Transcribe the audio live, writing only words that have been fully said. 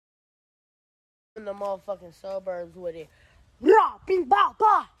In the motherfucking suburbs with it. Rah, bing, bah,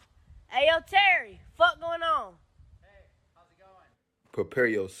 bah. Hey, yo, Terry, fuck going on? Prepare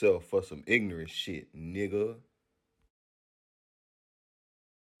yourself for some ignorant shit, nigga.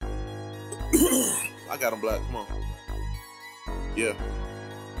 I got him black. Come on. Yeah.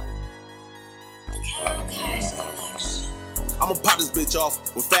 I'ma pop this bitch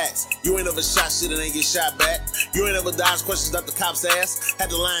off with facts. You ain't ever shot shit and ain't get shot back. You ain't ever dodged questions up the cops ass. Had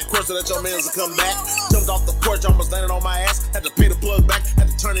to line course so that your mans would come back. Jumped off the porch, almost landed on my ass. Had to pay the plug back, had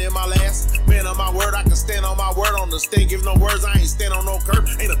to turn it in my last. Man on my word, I can stand on my word. On the stand, give no words, I ain't stand on no curb.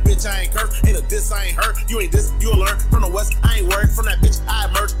 Ain't a bitch, I ain't curb. Ain't a diss, I ain't hurt. You ain't this, you'll learn. From the west, I ain't worried. From that bitch,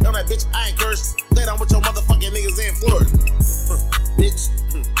 I emerged. On that bitch, I ain't cursed. Stay down with your motherfucking niggas in Florida. Bitch.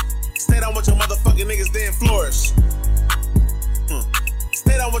 Stay down with your motherfucking niggas, then flourish.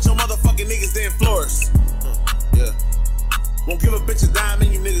 Stay down with your motherfucking niggas, then flourish. Yeah. Won't give a bitch a dime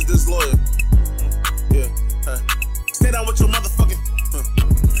and you niggas disloyal. Yeah. Stay down with your motherfucking.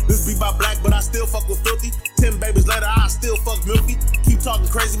 This be by black, but I still fuck with filthy. 10 babies later, I still fuck milky. Keep talking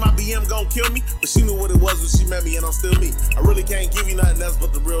crazy, my BM gon' kill me. But she knew what it was when she met me, and I'm still me. I really can't give you nothing else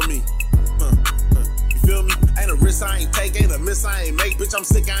but the real me. Feel me? Ain't a risk I ain't take, ain't a miss I ain't make. Bitch, I'm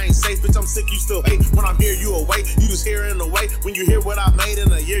sick, I ain't safe. Bitch, I'm sick, you still hate. When I'm here, you away. You just hear in the way. When you hear what I made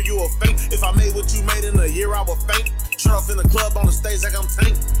in a year, you will faint. If I made what you made in a year, I will faint. Shut off in the club on the stage like I'm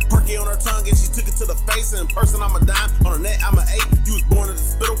Tank. Perky on her tongue and she took it to the face. And in person, I'm a dime. On the net, I'm an 8. You was born at the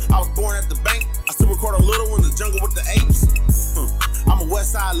spittle, I was born at the bank. I still record a little in the jungle with the apes. I'm a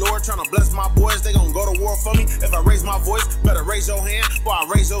West Side Lord trying to bless my boys. They gon' go to war for me. If I raise my voice, better raise your hand. Before I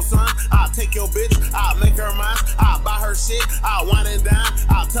raise your son, I'll take your bitch. I'll make her mine. I'll buy her shit. I'll wine and dine.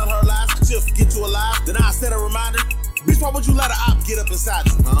 I'll tell her lies. She'll forget you alive. Then I'll set a reminder. Bitch, why would you let a op get up inside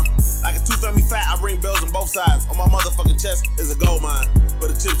you, huh? Like a two-family fat, I ring bells on both sides. On my motherfucking chest is a gold mine. But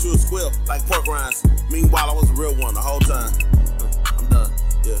the chips you a squill like pork rinds. Meanwhile, I was a real one the whole time. I'm done,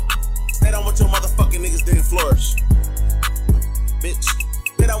 yeah. Stay down with your motherfucking niggas, then flourish. Bitch,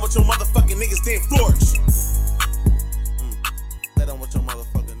 stay down with your motherfucking niggas, then flourish. Stay down with your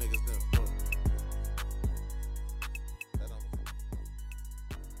motherfucking niggas, then flourish. Stay down with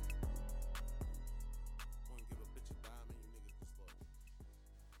Wouldn't give a bitch a dime and you niggas disloyal.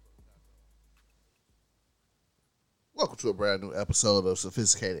 Welcome to a brand new episode of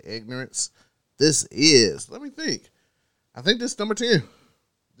Sophisticated Ignorance. This is, let me think. I think this is number 10.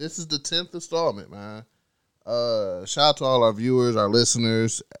 This is the 10th installment, man. Shout out to all our viewers, our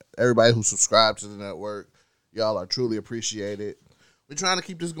listeners, everybody who subscribed to the network. Y'all are truly appreciated. We're trying to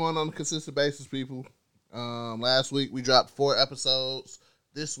keep this going on a consistent basis, people. Last week we dropped 4 episodes.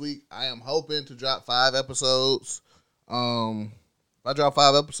 This week I am hoping to drop 5 episodes. If I drop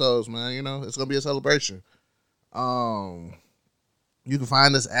 5 episodes, man, you know, it's gonna be a celebration. You can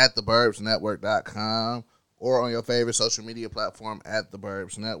find us at theburbsnetwork.com or on your favorite social media platform at the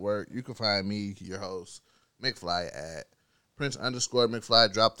Burbs Network. You can find me, your host, McFly, at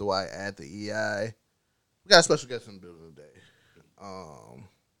Prince_McFly, drop the Y at the EI. We got a special guest in the building today.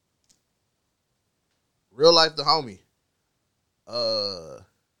 Real life the homie.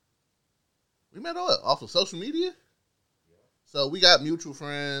 We met off of social media. So we got mutual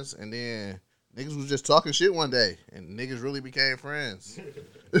friends, and then niggas was just talking shit one day, and niggas really became friends.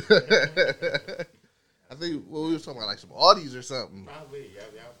 I think what we was talking about, like some Audis or something. Probably, yeah.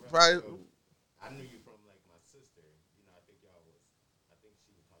 Probably. I knew you from like my sister. You know, I think y'all was. I think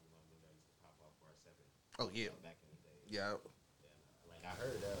she was talking about when y'all used to pop off for our 7. Oh yeah, Back in the day. yeah. Like I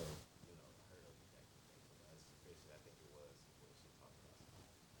heard of, you know, I heard of you back in the day. But that's officially, I think it was when she talked about something.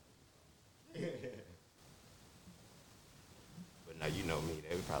 But now you know me.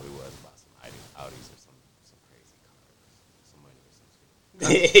 They probably was about some Audis or some crazy cars, some money or some shit.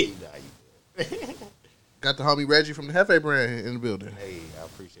 You know how you do. Got the homie Reggie from the Heffe brand in the building. Hey, I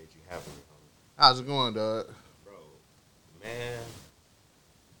appreciate you having me, homie. How's it going, dog? Bro, man.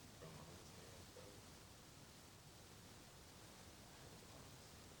 Bro, my understand, bro.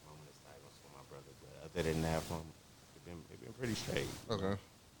 Moment of silence for my brother, but other than that, it been pretty straight. Okay.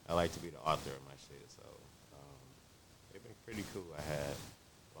 I like to be the author of my shit, so it been pretty cool. I had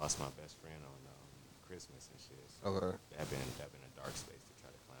lost my best friend on Christmas and shit. So Okay. that been a dark space to try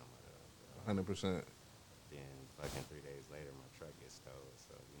to climb out of. 100%. Then fucking 3 days later, my truck gets stole.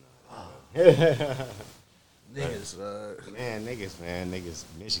 So you know. Niggas, Niggas,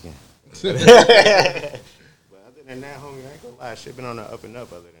 Michigan. But other than that, homie, I ain't gonna lie. Shit been on the up and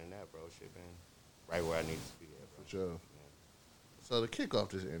up. Other than that, bro, shit been right where I need to be at, bro. For sure. Yeah. So to kick off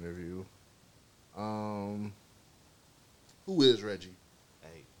this interview, who is Reggie?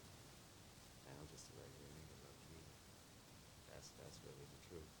 Hey, man, I'm just a regular nigga, low key. That's really the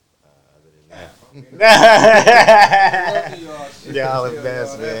truth. Other than that. Y'all the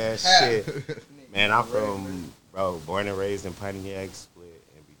best, man. Shit. Man, I'm from, born and raised in Pontiac, split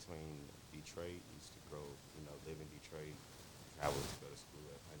in between Detroit. Used to live in Detroit. Traveled to go to school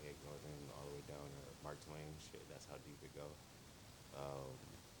at Pontiac Northern, all the way down to Mark Twain. Shit, that's how deep it go.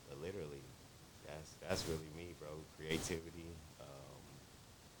 But literally, that's really me, bro. Creativity.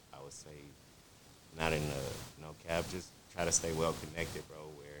 I would say, not in no cap, just try to stay well connected, bro.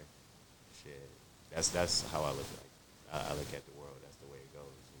 Where, shit, that's how I look like. I look at the world. That's the way it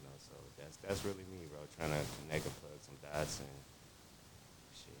goes, So that's really me, bro. Trying to connect and plug some dots and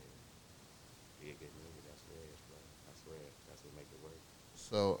shit, be a good nigga. That's where it is, bro. That's where that's what make it work.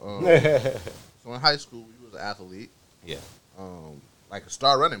 So in high school, you was an athlete, Yeah. like a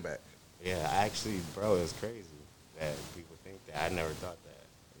star running back. Yeah, actually, bro, it's crazy that people think that. I never thought that.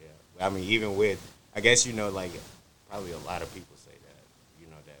 Yeah. I mean, even with, I guess, like, probably a lot of people say that,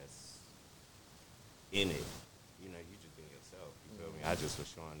 that's in it. You just being yourself. You feel me? I just was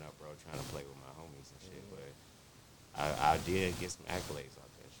showing up, bro, trying to play with my homies and shit. But I did get some accolades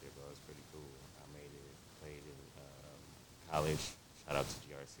off that shit, bro. It's pretty cool. I made it, played in college. Shout out to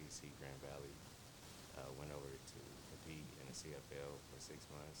GRCC, Grand Valley. Went over to compete in the CFL for 6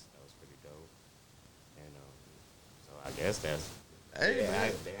 months. That was pretty dope. And so I guess that's. Hey,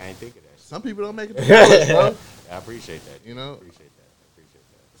 man. I ain't think of that shit. Some people don't make it to college, bro. I appreciate that. I appreciate that.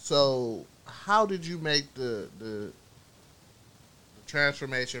 So, how did you make the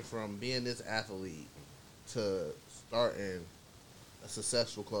transformation from being this athlete to starting a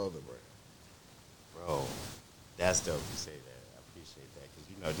successful clothing brand? Bro, that's dope you say that. I appreciate that.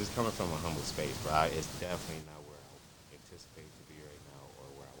 Because, just coming from a humble space, bro, it's definitely not where I anticipate to be right now or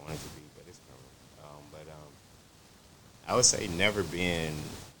where I want it to be, but it's coming. I would say never being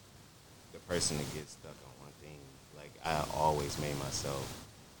the person that gets stuck on one thing. Like, I always made myself,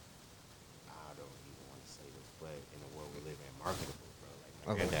 I don't even want to say this, but in the world we live in, marketable, bro. Like,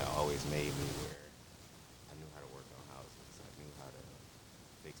 my granddad always made me where I knew how to work on houses. I knew how to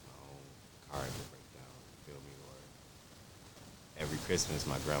fix my own car if it break down, you feel me? Or every Christmas,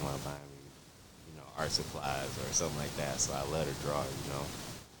 my grandma buying me, art supplies or something like that. So I let her draw,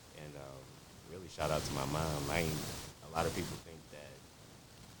 And really shout out to my mom. A lot of people think that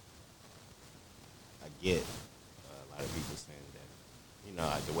I get a lot of people saying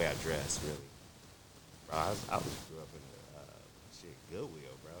that, the way I dress, really. Bro, I grew up in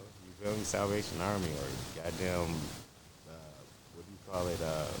Goodwill, bro. You feel me? Salvation Army or goddamn, what do you call it?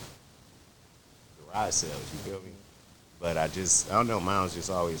 Garage sales, you feel me? But I don't know, Mom's just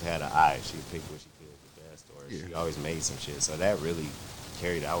always had an eye. She'd pick what she could the best, or she always made some shit. So that really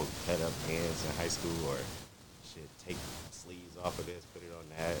carried. I would cut up pants in high school, or shit, take sleeves off of this, put it on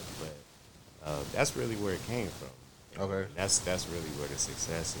that. But that's really where it came from. Okay. That's really where the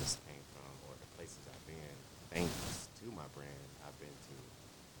successes came from, or the places I've been. Thanks to my brand, I've been to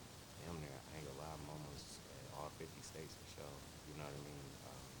damn near, I ain't gonna lie, I'm almost at all 50 states for sure. You know what I mean?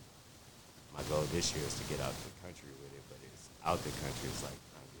 My goal this year is to get out the country with it, but it's out the country. It's like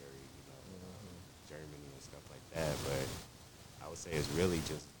Hungary, Germany and stuff like that. But I would say it's really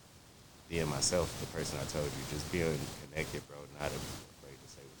just being myself, the person I told you, just being connected, bro, not afraid to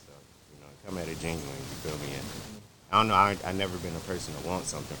say what's up. Come at it genuine, you feel me? And I don't know, I never been a person to want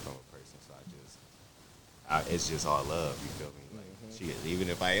something from a person, so it's just all love, you feel me? Like, shit, even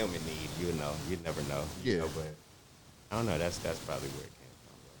if I am in need, you'd never know. But I don't know, that's probably where it came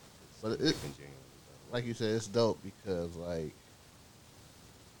from, bro. But like you said, it's dope because, like,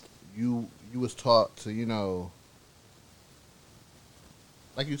 you was taught to,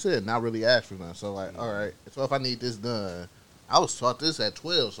 like you said, not really ask for nothing. So, like, all right, so if I need this done, I was taught this at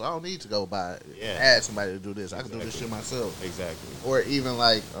 12, so I don't need to go ask somebody to do this. I can do this shit myself. Exactly. Or even,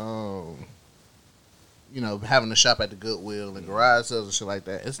 like, having to shop at the Goodwill and garage sales and shit like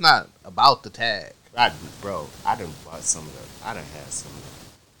that. It's not about the tag. I done bought some of the, I done had some of the,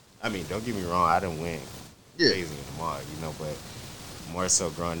 I mean, don't get me wrong, I done went crazy in the mall, but more so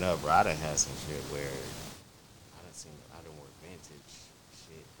growing up, bro, I done had some shit where I done wore vintage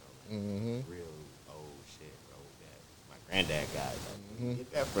shit, bro. Like, real old shit, bro, that my granddad got. Like, where you get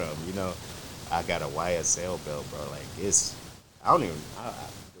that from? I got a YSL belt, bro. Like, I don't even,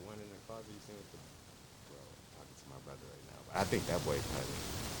 the one in the closet you seen with the, bro, I'm talking to my brother right now, but I think that boy probably,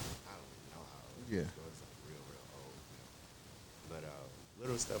 I don't even know how old. Yeah. So it's like real old, But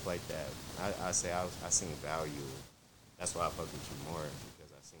little stuff like that, I say I seen value. That's why I fuck with you more,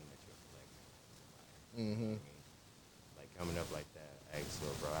 because I seen that you're a collector. You know what I mean? Like, coming up like that,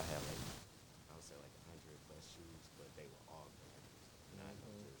 little bro, I had like, I would say like 100 plus shoes, but they were all collectors. Not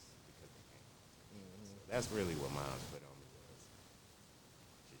just because they came out. So that's really what Mom's put on me was,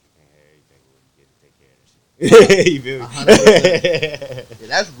 shit, you can't have everything when you get You feel me? 100%. Yeah,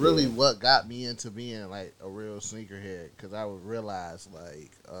 that's really what got me into being like a real sneakerhead, because I would realize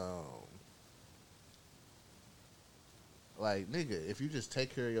like nigga, if you just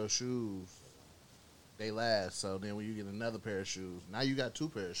take care of your shoes, they last. So then when you get another pair of shoes, now you got 2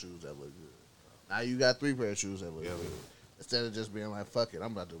 pair of shoes that look good. Now you got 3 pair of shoes that look good. Instead of just being like, fuck it,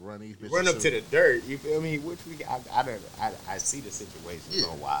 I'm about to run these bitches. Run up to the dirt, you feel me? Which I see the situation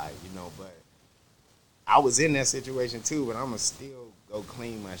on why, you know, but I was in that situation too, but I'ma still go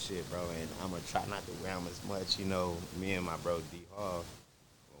clean my shit, bro, and I'ma try not to wear them as much, you know. Me and my bro D Hall,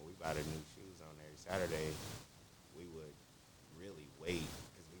 when we bought the new shoes on every Saturday, we would really wait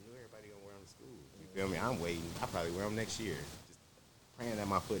because we knew everybody gonna wear them to school. You feel me? I'm waiting. I probably wear them next year, just praying that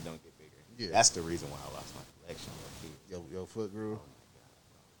my foot don't get bigger. Yeah. That's the reason why I lost my collection. Your foot grew. Oh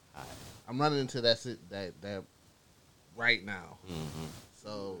my God, bro. I'm running into that right now. Mm-hmm.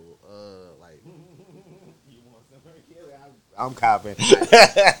 So like You want some? I'm copping.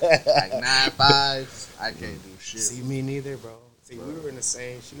 like 9.5s, I can't do shit. See, me neither, bro. See, we were in the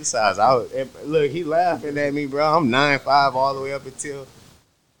same shoe size. Look, he laughing at me, bro. I'm 9.5 all the way up until.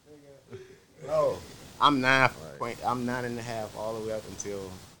 Bro, I'm 9.5 all the way up until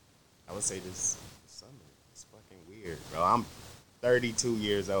I would say this summer. It's fucking weird, bro. I'm 32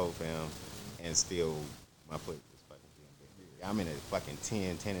 years old, fam, and still my foot is fucking being big. I'm in a fucking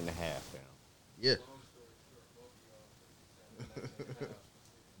 10 and a half, fam. Yeah.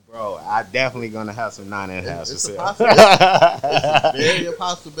 Bro, I definitely gonna have some 9.5s to It's a sell. possibility. It's very a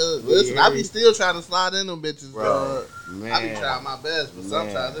possibility. Listen, I be still trying to slide in them bitches, Bro, bro. man. I be trying my best, but Man.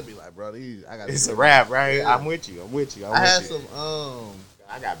 sometimes it be like, bro, I got. It's a wrap, right? Yeah. I'm with you. I had some.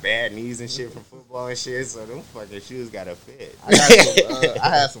 I got bad knees and shit from football and shit, so them fucking shoes gotta fit. I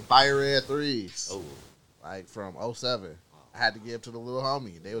had some fire red 3s, Oh, like from 07. I had to give to the little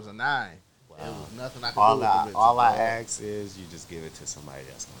homie. They was a 9. wow. There was nothing I could All do with I them bitches, all I bro. ask is you just give it to somebody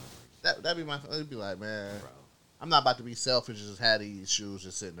that's gonna appreciate That'd be my. It'd be like, man, it, bro. I'm not about to be selfish and just have these shoes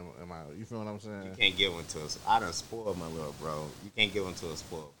just sitting in my. You feel what I'm saying? You can't give one to us. I done spoiled my little bro. You can't give one to a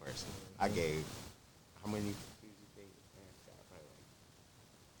spoiled person. I gave how many shoes you think? Man, probably like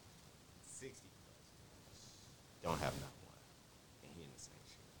 60 plus. Don't have not one. And he in the same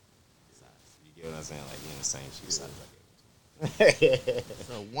shoe size. You get what I'm saying? Like he in the same shoe size I gave it to.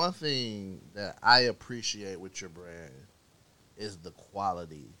 So one thing that I appreciate with your brand is the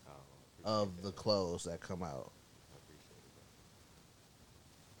quality of the clothes that come out.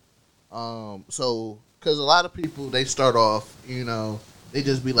 So because a lot of people, they start off, you know, they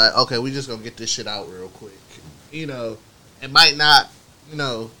just be like, okay, we just gonna get this shit out real quick, you know, and might not, you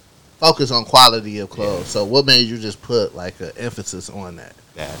know, focus on quality of clothes. Yeah. So what made you just put like an emphasis on that?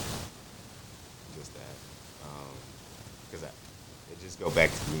 That. Just that. Because it just go back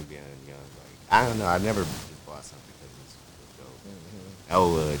to me being young. Like, I don't know. I never just bought something because it was dope. Mm-hmm. I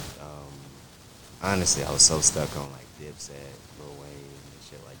would, honestly, I was so stuck on like Dipset, Lil Wayne, and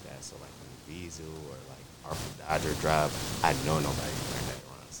shit like that. So like when Beezu or like Arthur Dodger dropped, I know nobody wearing that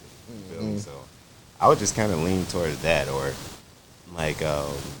around the city. You feel me? So I would just kind of lean towards that, or like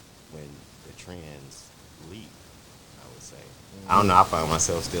when the trends leap, I would say. I don't know. I found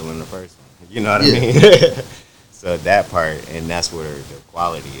myself still in the first one. You know what I mean? So that part, and that's where the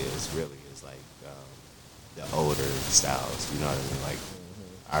quality is really, is like the older styles. You know what I mean? Like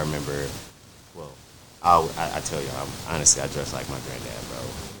I remember. Well, I tell you, honestly, I dress like my granddad, bro.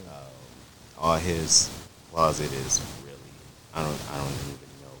 All his closet is really, I don't even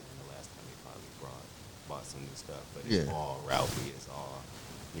know when the last time he probably bought some new stuff, but it's all Ralphie, it's all,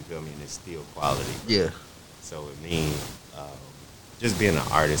 you feel me, and it's still quality, bro. Yeah. So with me, just being an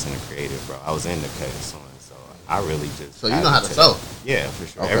artist and a creative, bro, I was into cutting sewing, so I really just. So you know how to sew? Yeah, for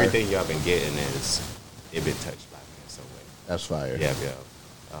sure. Okay. Everything y'all been getting it been touched by me in some way. That's fire. Yeah.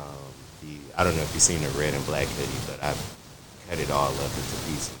 I don't know if you've seen the red and black hoodie, but I cut it all up into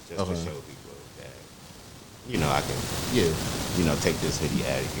pieces just to show people that, you know, I can, you know, take this hoodie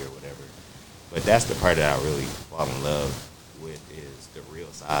out of here or whatever. But that's the part that I really fall in love with, is the real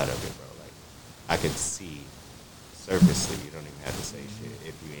side of it, bro. Like, I can see surfacely, you don't even have to say shit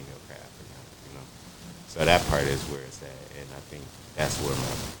if you ain't your craft or not, you know. So that part is where it's at, and I think that's where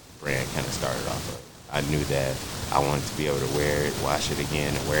my brand kind of started off of. I knew that I wanted to be able to wear it, wash it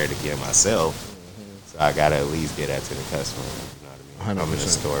again, and wear it again myself. So I gotta at least get that to the customer. You know what I mean? 100%. I'm in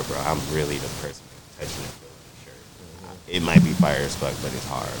the store, bro. I'm really the person touching and feeling the shirt. It might be fire as fuck, but it's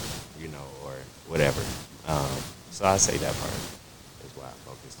hard, you know, or whatever. So I say that part is why I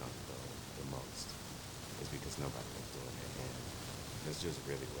focused on the most. Is because nobody was doing it, and it's just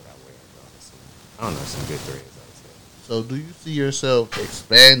really what I wear, bro. I don't know, some good threads, I would say. So do you see yourself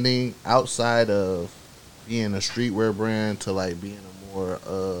expanding outside of being a streetwear brand to like being a more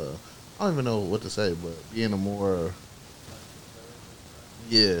I don't even know what to say, but being a more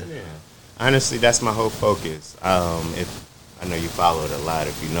yeah. Honestly, that's my whole focus. If I know you follow it a lot,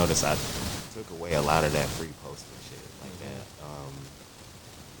 if you notice, I took away a lot of that free posting shit like that.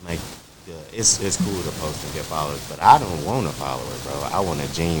 Like, it's cool to post and get followers, but I don't want a follower, bro. I want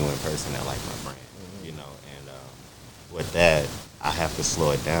a genuine person that like my brand, you know. And with that, I have to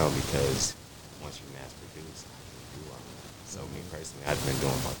slow it down because once you mass produce, I can do all that. So me personally, I've been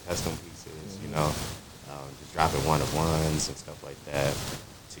doing more custom pieces, you know, just dropping one of ones and stuff like that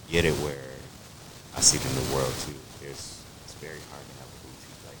to get it where I see the new world too. It's very hard to have a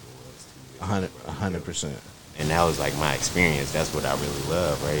boutique like it was 2 years ago. 100%. And that was like my experience. That's what I really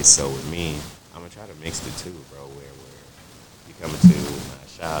love, right? So with me, I'm gonna try to mix the two, bro. Where you come into my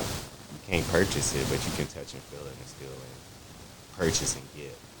shop, you can't purchase it, but you can touch and feel it and still purchase and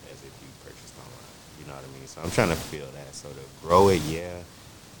get as if you purchased online. You know what I mean? So I'm trying to feel that. So to grow it, yeah,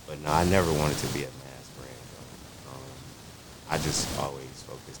 but no, I never wanted to be a mass brand. I just always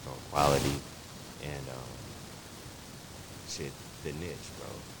focused on quality and shit, the niche, bro.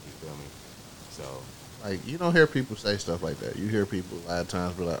 You feel me? So. Like, you don't hear people say stuff like that. You hear people a lot of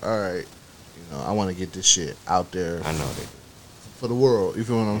times be like, all right, I want to get this shit out there. I know they do. For the world. You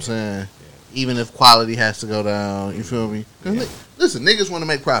feel what I'm saying? Yeah. Even if quality has to go down. You feel me? Yeah. Listen, niggas want to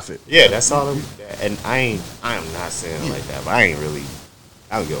make profit. Yeah, that's all. And I am not saying it like that, but I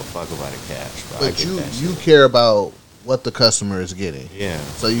don't give a fuck about the cash, bro. But you care about what the customer is getting. Yeah.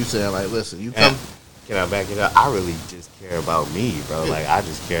 So you saying like, listen, you come. Can I back it up? I really just care about me, bro. Like, I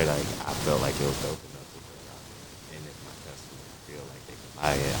just care, like, I felt like it was dope enough to put it out there. And if my customers feel like they can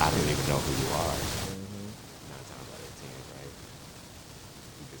buy it, I don't even know who you are. 9 times out of 10, right?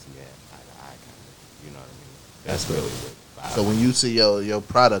 We just met eye to eye, kind of. You know what I mean? That's really what. So when you see your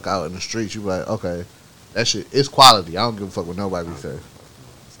product out in the streets, you be like, okay, that shit, it's quality. I don't give a fuck what nobody say.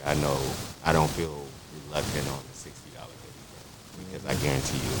 I know I don't feel reluctant on the $60 hoodie, bro. Because I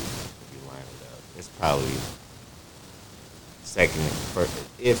guarantee you, it's probably second, first,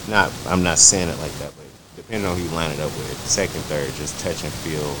 if not, I'm not saying it like that, but depending on who you line it up with, second, third, just touch and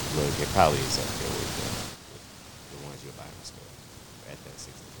feel, look, it probably is up there with the ones you'll buy in the store at that $60.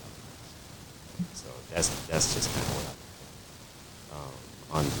 So that's just kind of what I think.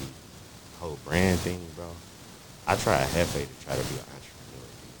 On the whole brand thing, bro, I try Heffe to try to be an entrepreneur.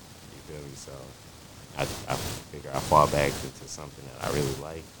 You feel me? So I figure I fall back into something that I really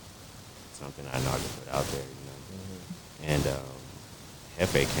like. Something I know I can put out there, And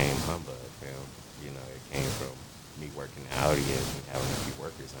Heffe came humble, fam. It came from me working at Audi and having a few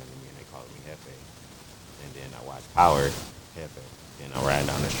workers under me, and they called me Heffe. And then I watched Power, Heffe. Then I'm riding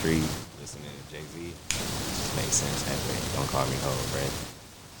down the street listening to Jay-Z. It just makes sense, Heffe. Don't call me Ho, right?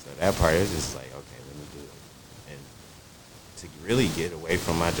 So that part is just like, okay, let me do it. And to really get away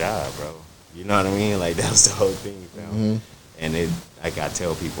from my job, bro. You know what I mean? Like, that was the whole thing, fam. And like I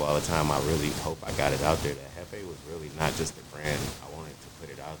tell people all the time, I really hope I got it out there that Heffe was really not just a brand. I wanted to put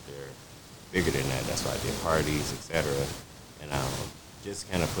it out there bigger than that. That's why I did parties, etc. And just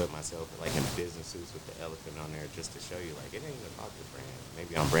kind of put myself like in business suits with the elephant on there just to show you like it ain't about the brand.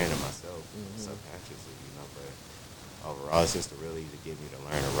 Maybe I'm branding myself subconsciously, but overall it's just to get me to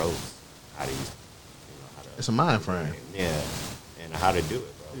learn the ropes, how to use, how to. It's a mind frame. Yeah, and how to do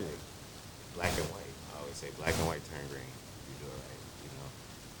it, bro. Like black and white. I always say black and white turn green.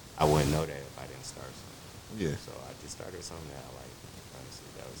 I wouldn't know that if I didn't start something. Yeah. So I just started something that I liked. Honestly,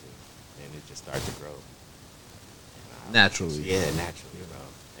 that was it. And it just started to grow. Naturally. Yeah, naturally, bro.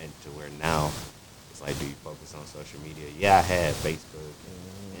 And to where now, it's like, do you focus on social media? Yeah, I had Facebook,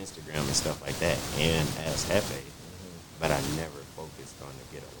 Instagram, and stuff like that, and as Heffe, but I never focused on to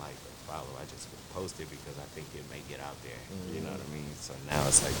get a like or follow. I just post it because I think it may get out there. You know what I mean? So now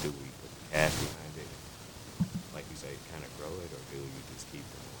it's like, do we put the cash behind it? Like you say, kind of grow it, or do you just keep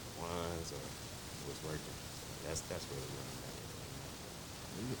it ones, or what's working? So that's really what I'm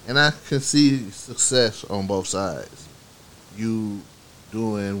at. And I can see success on both sides. You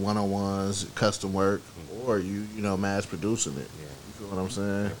doing one-on-ones, custom work, or you mass producing it. Yeah. You feel what I'm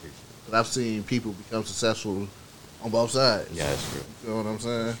saying? But I've seen people become successful on both sides. Yeah, that's true. You feel what I'm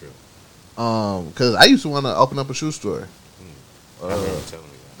saying? That's true. Because I used to want to open up a shoe store. I remember you telling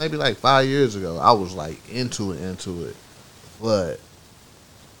me that. Maybe like 5 years ago. I was like into it. But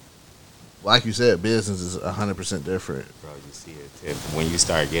like you said, business is 100% different. Bro, you see it. When you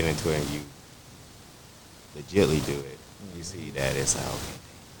start getting into it and you legitly do it, you see that it's like, okay,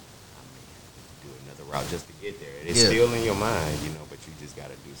 I may do another route just to get there. It's still in your mind, but you just got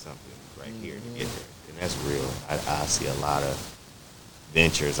to do something right here to get there. And that's real. I see a lot of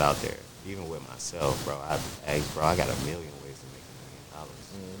ventures out there, even with myself, bro, I got a million ways to make $1 million.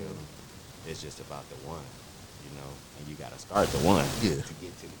 You feel me? It's just about the one, and you got to start the one to get to the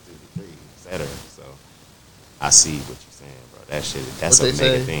 2 to 3, etc. So I see what you're saying, bro. That's What a they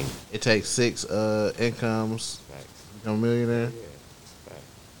mega say, thing. it takes 6 incomes Facts. to become a millionaire. Yeah, it's a fact.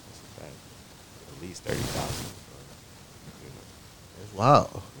 It's a fact. At least 30,000. That's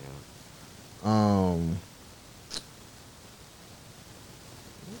wild. Yeah.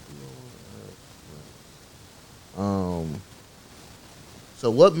 So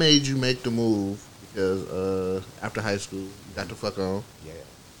what made you make the move? Because after high school, you got the fuck on. Yeah.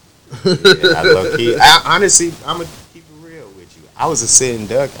 I low key. Honestly, I'm gonna keep it real with you. I was a sitting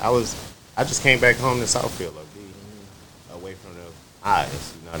duck. I just came back home to Southfield, away from the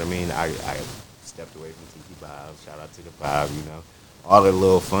eyes. You know what I mean? I stepped away from TT Bob. Shout out to the Bob. All the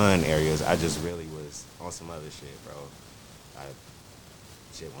little fun areas. I just really was on some other shit, bro. I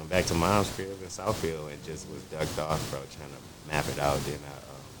went back to mom's crib in Southfield and just was ducked off, bro, trying to map it out. Then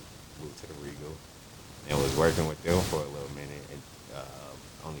I moved to the Regal and was working with them for a little minute, and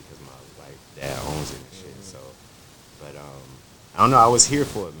only because my dad owns it and shit. So, but I don't know. I was here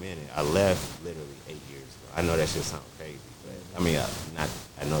for a minute. I left literally 8 years ago. I know that shit sounds crazy, but I mean,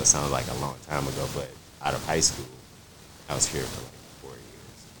 I know it sounds like a long time ago, but out of high school, I was here for 4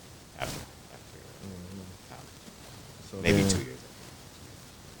 years after college. So Maybe then 2 years.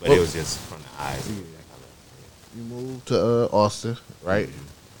 But it was just from the eyes. You moved to Austin, right?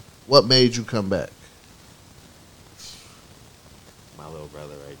 What made you come back? My little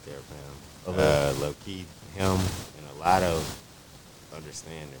brother right there, fam. Okay. Low key, him, and a lot of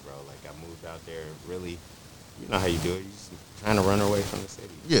understanding, bro. Like, I moved out there really, you know how you do it. You just trying to run away from the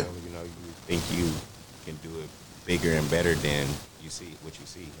city. Yeah. You think you can do it bigger and better than what you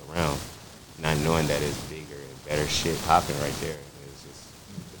see around. Not knowing that it's bigger and better shit popping right there. It's just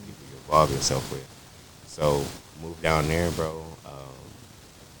the people you involve yourself with. So, moved down there, bro.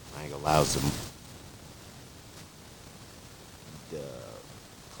 I ain't gonna lie, it was the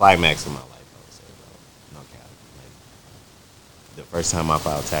climax of my life, I would say, bro. No cap. Like, the first time I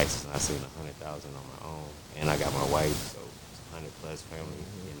filed taxes and I seen 100,000 on my own, and I got my wife, so it's 100+ family.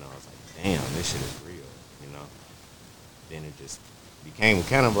 I was like, damn, this shit is real. Then it just became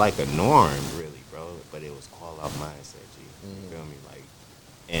kind of like a norm, really, bro. But it was all off mindset, G. You feel me? Like,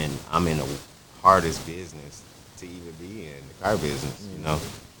 and I'm in the hardest business to even be in, the car business,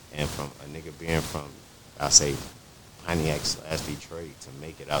 And from a nigga being from, I'll say, Pontiac / Detroit to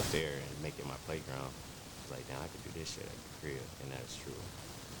make it out there and make it my playground, it's like, damn, I could do this shit at the crib, and that's true.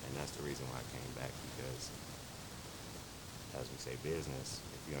 And that's the reason why I came back, because, as we say, business,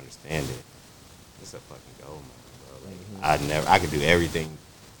 if you understand it, it's a fucking gold mine, bro. Like, I could do everything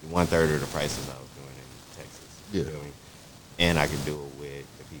 1/3 of the prices I was doing in Texas. You feel me? And I could do it with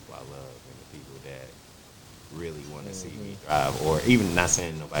the people I love and the people that really want to see me thrive. Or even, not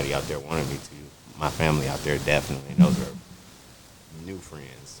saying nobody out there wanted me to, my family out there definitely, and those are new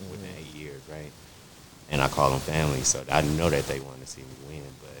friends within 8 years, right? And I call them family, so I know that they want to see me win,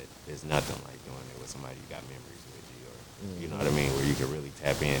 but there's nothing like doing it with somebody you got memories with, or you know what I mean, where you can really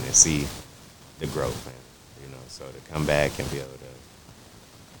tap in and see the growth, man. So to come back and be able to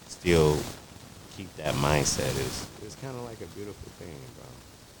still keep that mindset is kind of like a beautiful thing, bro.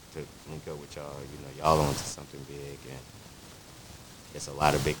 To link up with y'all, y'all onto something big, and it's a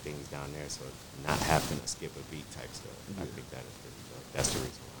lot of big things down there. So not having to skip a beat type stuff, I think that is pretty dope. That's the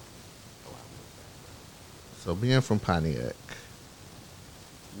reason why I moved back, bro. So being from Pontiac,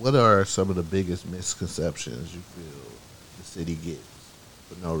 what are some of the biggest misconceptions you feel the city gets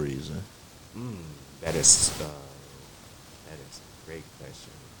for no reason? That is a great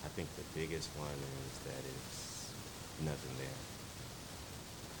question. I think the biggest one is that it's nothing there.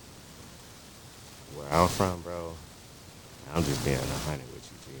 Where I'm from, bro, I'm just being 100 with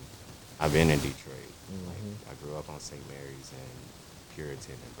you, G. I've been in Detroit. Like, I grew up on St. Mary's and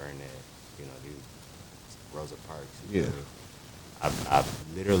Puritan and Burnett. These Rosa Parks. Yeah. I've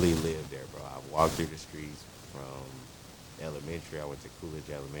literally lived there, bro. I walked through the streets from elementary. I went to Coolidge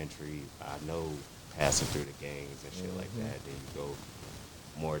Elementary. I know passing through the gangs and shit like that. Then you go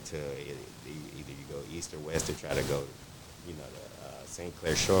more to either you go east or west to try to go, the St.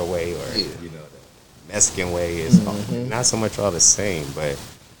 Clair Shore Way, or the Mexican Way. Is not so much all the same, but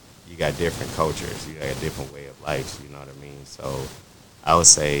you got different cultures. You got a different way of life. You know what I mean? So I would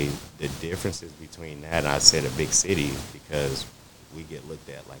say the differences between that and I said a big city, because we get looked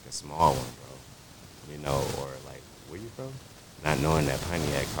at like a small one, bro. Or like, where you from? Not knowing that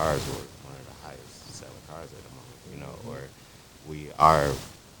Pontiac cars were one of the highest selling cars at the moment, or we are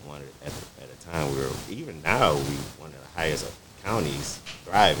one at a time we were, even now, we one of the highest counties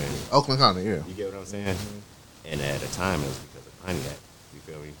thriving. Oakland County, yeah. You get what I'm saying? And at the time, it was because of Pontiac. You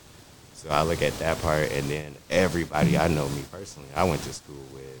feel me? So I look at that part, and then everybody I know, me personally, I went to school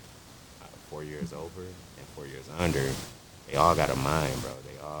with 4 years over and 4 years under. They all got a mind, bro.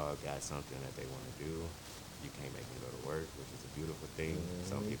 They all got something that they want to do. You can't make them go to work, which is a beautiful thing.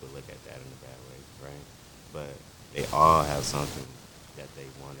 Some people look at that in a bad way, right? But they all have something that they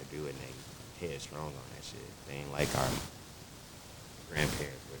want to do, and they headstrong on that shit. They ain't like our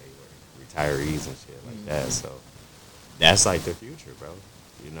grandparents where they were retirees and shit like that. So that's like the future, bro.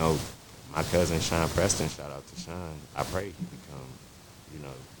 You know, my cousin Sean Preston, shout out to Sean. I pray he become, you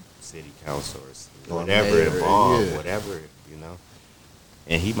know, city council or whatever involved, whatever, you know.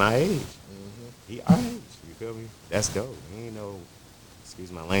 And he my age. He our age. You feel me? That's dope. He ain't no,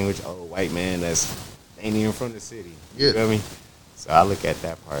 excuse my language, old white man that's ain't even from the city. You feel me? So I look at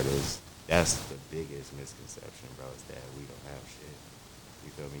that part as that's the biggest misconception, bro, is that we don't have shit.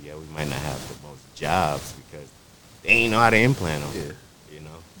 You feel me? Yeah, we might not have the most jobs because they ain't know how to implant them. Yeah. You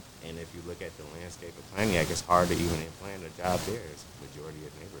know? And if you look at the landscape of Pontiac, it's hard to even implant a job there. It's the majority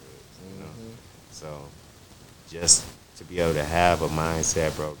of neighborhoods, you know? So just to be able to have a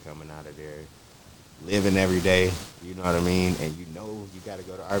mindset, bro, coming out of there, living every day, you know what I mean? And you know you got to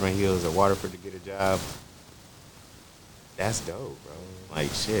go to Urban Hills or Waterford to get a job. That's dope, bro.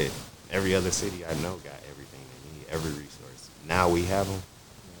 Like, shit. Every other city I know got everything they need, every resource. Now we have them.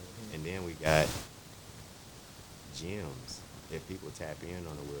 And then we got gyms. If people tap in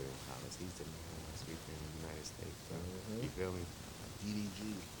on the William Collins, he's the man speaker in the United States, bro. You feel me?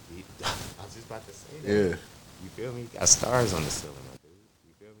 DDG. I was just about to say that. Yeah. You feel me? Got stars on the ceiling, my dude.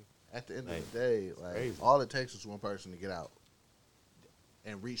 You feel me? At the end Like, of the day, like crazy. all it takes is one person to get out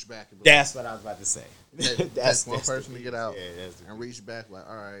and reach back. And That's what I was about to say. that's one person to get out Yeah, and reach back. Like,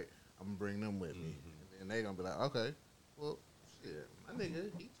 all right, I'm gonna bring them with me, and they gonna be like, okay, well, shit, my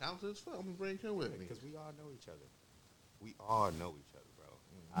nigga, he talented as fuck. I'm gonna bring him with me because we all know each other. We all know each other, bro.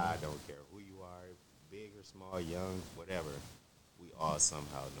 I don't care who you are, big or small, young, whatever. We all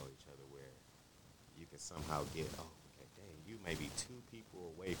somehow know each other where you can somehow get, oh, okay, dang, you may be two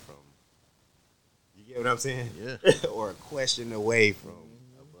people away from, you get what I'm saying? Yeah. Or a question away from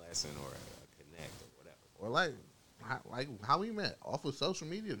a blessing or a connect or whatever. or like how we met off of social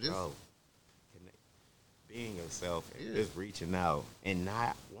media, just Bro, being yourself and just reaching out and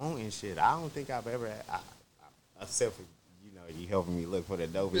not wanting shit. I don't think I've ever, except for, you know, you helping me look for the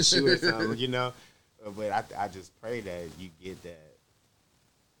dopest shoe or something, you know. But I just pray that you get that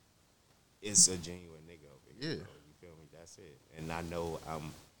it's a genuine nigga over here. Yeah. Bro. You feel me? That's it. And I know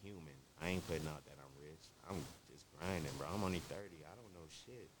I'm human. I ain't putting out that I'm rich. I'm just grinding, bro. I'm only 30. I don't know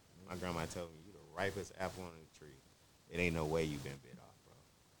shit. My grandma told me, you the ripest apple on the tree. It ain't no way you been bit off, bro.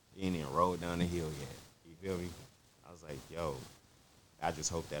 You ain't even rolled down the hill yet. You feel me? I was like, yo, I just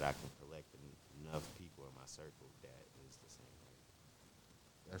hope that I can collect enough people in my circle that is the same way.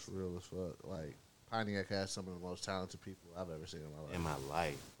 that's real as fuck. Like Pontiac has some of the most talented people I've ever seen in my life. In my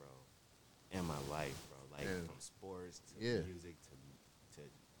life, bro. In my life, bro. Like from sports to music to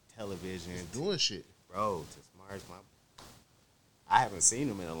television. Just doing shit. Bro, to Smarts. I haven't seen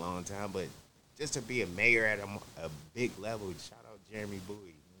him in a long time, but just to be a mayor at a big level, shout out Jeremy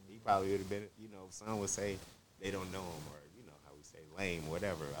Bowie. He probably would have been, you know, some would say they don't know him or, you know, how we say lame,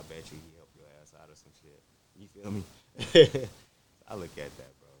 whatever. I bet you he helped your ass out of some shit. You feel me? I look at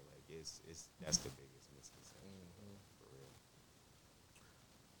that, bro. Like, that's the biggest misconception, for real.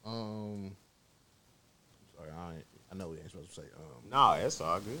 Sorry, I know we ain't supposed to say No, it's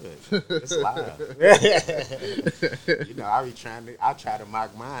all good. It's live. You know, I try to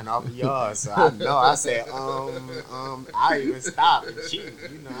mock mine off of y'all, so I know I said, I even stop and cheat.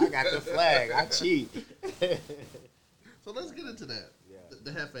 You know, I got the flag. I cheat. So let's get into that. Yeah.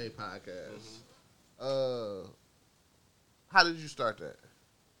 The Heffe podcast. How did you start that?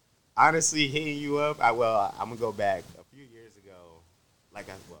 Honestly, hitting you up, I'm gonna go back a few years ago.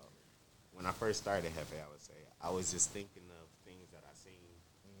 When I first started Heffe, I would say I was just thinking of things that I seen.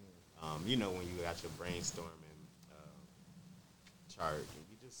 You know, when you got your brainstorming chart, and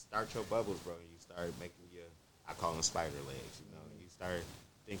you just start your bubbles, bro. And you start making I call them spider legs. You know, you start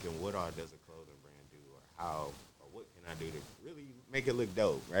thinking, what all does a clothing brand do, or how, or what can I do to really make it look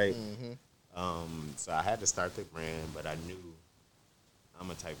dope, right? So I had to start the brand, but I knew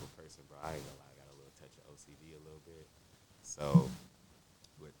I'm a type of person, bro. I ain't gonna lie, I got a little touch of OCD a little bit. So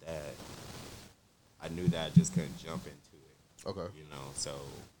with that, I knew that I just couldn't jump into it. Okay. You know, so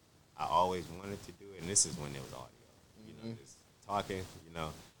I always wanted to do it, and this is when it was audio. You know, just talking. You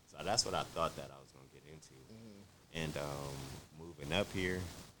know, so that's what I thought that I was gonna get into. And moving up here,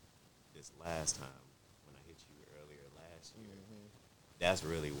 this last time when I hit you earlier last year. That's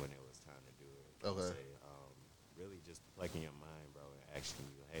really when it was time to do it. Okay. Say, really just plugging your mind, bro, and asking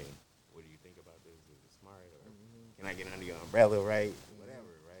you, hey, what do you think about this? Is it smart? Or can I get under your umbrella, right? Whatever,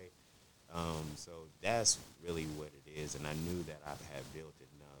 right? So that's really what it is. And I knew that I had built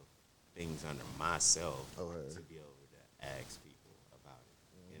enough things under myself to be able to ask people about it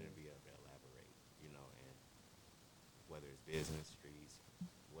and to be able to elaborate, you know, and whether it's business, streets,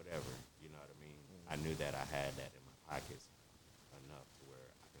 whatever, you know what I mean? I knew that I had that in my pockets enough to where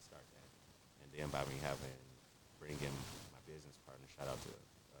I could start that. And then by me bringing my business partner, shout out to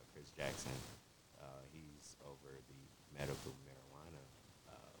Chris Jackson, he's over the medical marijuana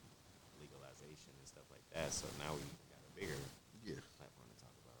legalization and stuff like that. So now we got a bigger platform to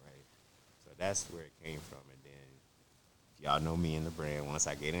talk about, right? So that's where it came from. And then y'all know me in the brand. Once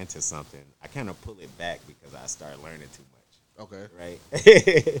I get into something, I kind of pull it back because I start learning too much. Okay.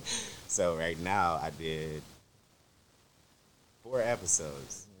 Right? So right now I did 4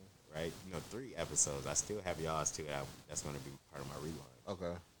 episodes, right? 3 episodes. I still have y'all's too. That's going to be part of my relaunch.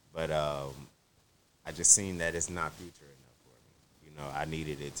 Okay. But I just seen that it's not future enough for me. You know, I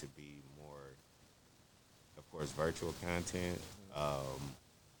needed it to be more, of course, virtual content.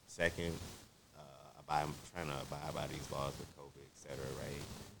 Second, I'm trying to abide by these laws with COVID, et cetera, right?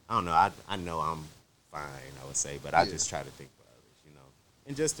 I don't know. I know I'm fine, I would say, but I just try to think for others, you know.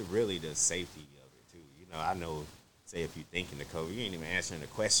 And just the safety of it, too. You know, I know, say, if you're thinking the COVID, you ain't even answering the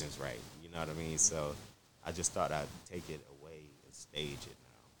questions right. You know what I mean? So I just thought I'd take it away and stage it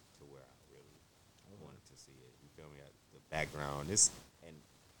now to where I really wanted to see it. You feel me? The background, and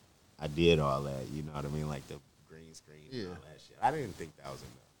I did all that, you know what I mean? Like the green screen and all that shit. I didn't think that was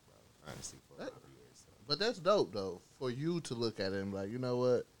enough, bro, honestly, for my viewers. So. But that's dope, though, for you to look at it and be like, you know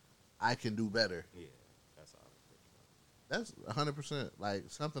what? I can do better. Yeah, that's all. That's 100%. Like,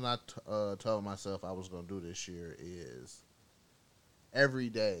 something I told myself I was going to do this year is every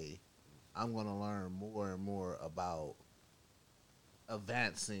day I'm going to learn more and more about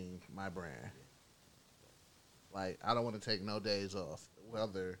advancing my brand. Like, I don't want to take no days off.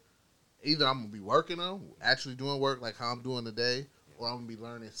 Either I'm going to be working on, actually doing work like how I'm doing today, or I'm going to be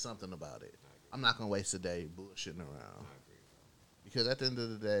learning something about it. I'm not going to waste a day bullshitting around. Because at the end of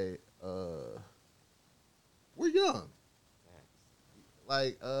the day, we're young.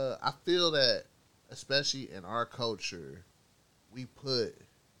 Like, I feel that, especially in our culture, we put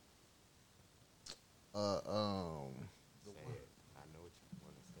Say it. I know what you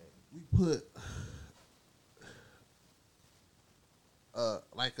want to say. we put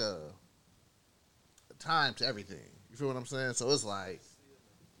like a time to everything. You feel what I'm saying? So it's like,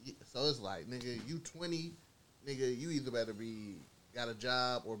 nigga, you 20, nigga, you either better got a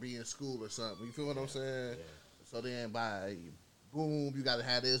job or be in school or something. You feel what I'm saying? Yeah. So then boom, you gotta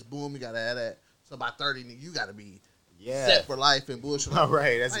have this, boom, you gotta have that. So by 30, nigga, you gotta be set for life and bullshit. All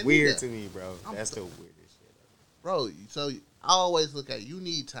right, that's weird to me, bro. That's the weirdest shit ever. Bro, so I always look at, you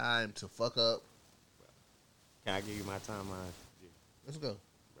need time to fuck up. Can I give you my timeline? Let's go.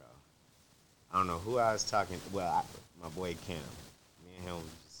 Bro, I don't know who I was talking to. Well, my boy Cam. Me and him was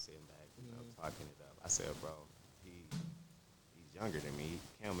just sitting back, talking it up. I said, bro, he's younger than me.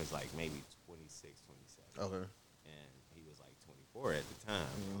 Cam is like maybe 26, 27. Okay. And he was like 24 at the time.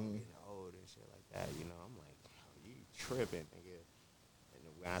 Getting old and shit like that. You know, I'm like, you tripping, nigga. And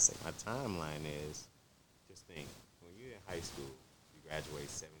when I say my timeline is, just think, when you're in high school, you graduate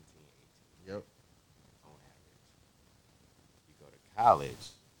 17, 18. Yep. On average. You go to college,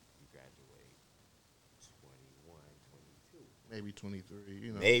 you graduate 21, 22. Maybe 23,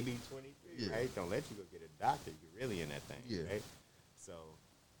 you know. Maybe 23, right? Don't let you go get a doctor. You're really in that thing, right? So,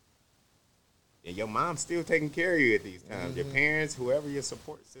 and your mom's still taking care of you at these times. Your parents, whoever your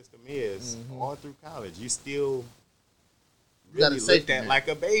support system is, all through college, you still really looked at like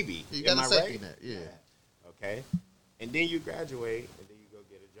a baby. You got a safety net, Okay? And then you graduate, and then you go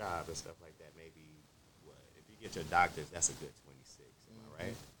get a job and stuff like that. Maybe, if you get your doctor's, that's a good 26, am I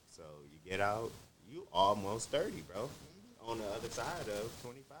right? So you get out, you almost 30, bro. On the other side of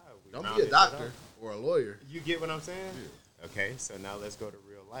 25. Don't be a doctor or a lawyer. You get what I'm saying? Yeah. Okay, so now let's go to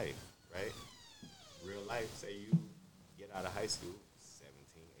real life, right? Real life, say you get out of high school,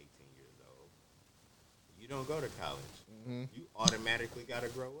 17, 18 years old. You don't go to college. You automatically got to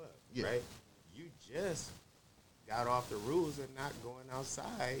grow up, right? You just got off the rules of not going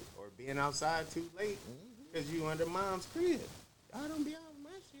outside or being outside too late because you under mom's crib. Y'all don't be out of my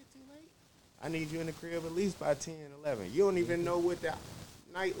shit too late. I need you in the crib at least by 10, 11. You don't even know what the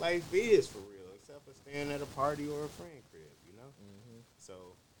nightlife is for real, except for staying at a party or a friend crib, you know? So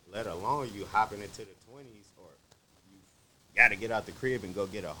let alone you hopping into the 20s or you got to get out the crib and go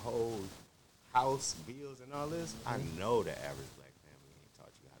get a whole house, bills, and all this. I know the average black family ain't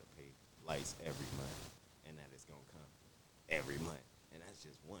taught you how to pay lights every month, and that it's gonna come every month, and that's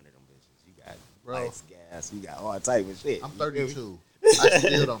just one of them bitches. You got lights, gas, you got all type of shit. I'm 32. I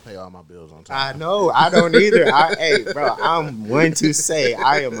still don't pay all my bills on time. I know. I don't either. Hey, bro, I'm one to say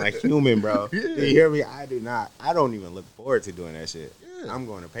I am a human, bro. Yeah. Do you hear me? I do not. I don't even look forward to doing that shit. Yeah. I'm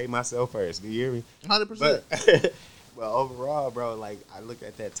going to pay myself first. Do you hear me? 100%. But overall, bro, like, I look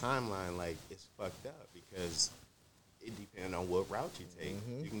at that timeline, like, it's fucked up because it depends on what route you take.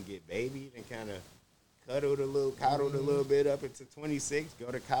 You can get babied and kind of coddled a little bit up into 26,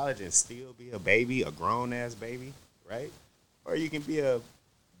 go to college and still be a baby, a grown-ass baby, right? Or you can be a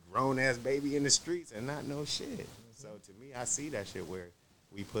grown-ass baby in the streets and not know shit. So, to me, I see that shit where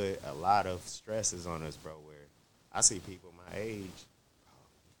we put a lot of stresses on us, bro, where I see people my age,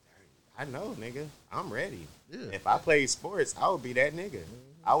 I know, nigga. I'm ready. Yeah. If I played sports, I would be that nigga.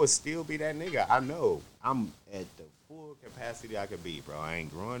 I would still be that nigga. I know. I'm at the full capacity I could be, bro. I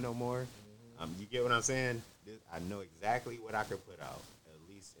ain't growing no more. You get what I'm saying? I know exactly what I could put out, at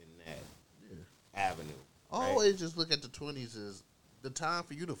least in that avenue. I always just look at the 20s as the time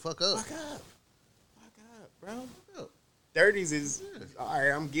for you to fuck up. Fuck up, bro. Fuck up. 30s is, all right,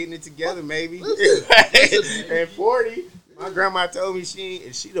 I'm getting it together, maybe. Listen. And 40, my grandma told me she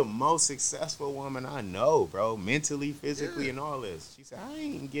the most successful woman I know, bro. Mentally, physically, and all this. She said, I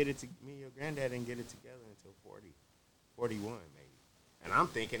ain't get it to me and your granddad didn't get it together until 40, 41, maybe. And I'm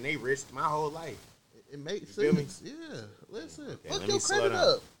thinking they risked my whole life. It makes You feel me? sense. Yeah. Listen. Okay, Fuck let your me slow credit down.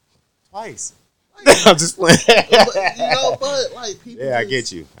 up. Twice. Like, I'm just playing. but like people. Yeah, I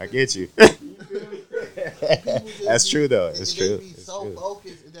just- get you. people just That's be- true, though. It's they true. be It's so true.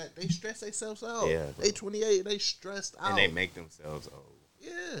 focused that they stress themselves out. Yeah, bro. They 28, they stressed out. And they make themselves old.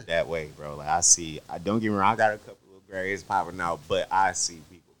 Yeah. That way, bro. Like, I don't get me wrong, I got a couple of grays popping out, but I see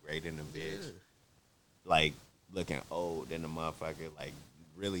people great in the bitch. Yeah. Like, looking old in the motherfucker. Like,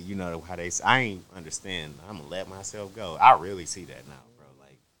 really, you know how they, I ain't understand. I'm gonna let myself go. I really see that now, bro.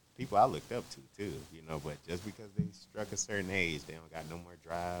 Like, people I looked up to, too, you know, but just because they struck a certain age, they don't got no more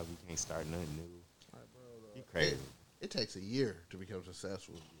drive, you can't start nothing new. You crazy. It takes a year to become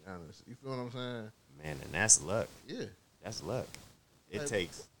successful, to be honest. You feel what I'm saying? Man, and that's luck. Yeah. That's luck. It Like,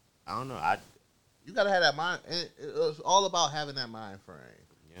 takes, I don't know, You gotta have that mind. And it was all about having that mind frame.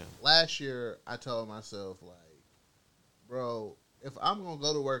 yeah. Last year, I told myself, like, bro, if I'm gonna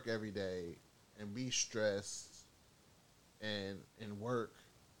go to work every day and be stressed and work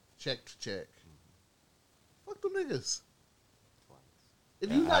check to check, fuck them niggas. If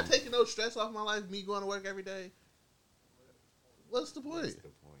Yeah, you not taking no stress off my life, me going to work every day, what's the point? That's the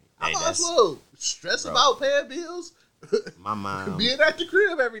point. I Hey, might as that's well stress bro. about paying bills, my mom. being at the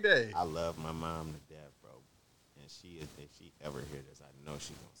crib every day. I love my mom to death, bro. And if she ever hear this, I know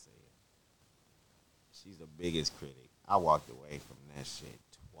she gonna say it. She's the biggest critic. I walked away from that shit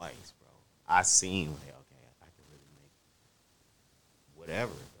twice, bro. I seen, like, okay, I can really make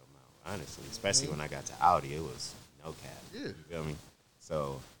whatever amount, honestly. Especially when I got to Audi, it was no cap. Yeah. You feel me?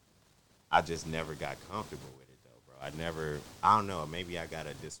 So I just never got comfortable with it, though, bro. I don't know, maybe I got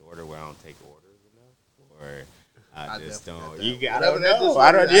a disorder where I don't take orders enough, or I just definitely don't. got I that. don't Whatever that know. disorder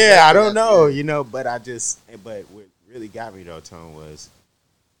I don't. is, I Yeah, I definitely don't got know. that. You know, but what really got me though, Tone, was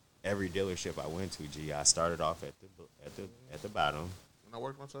every dealership I went to. I started off at the bottom, When I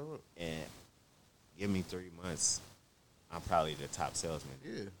worked myself up. and give me 3 months, I'm probably the top salesman.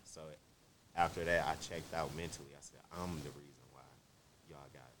 Yeah. So after that, I checked out mentally. I said, I'm the reason why y'all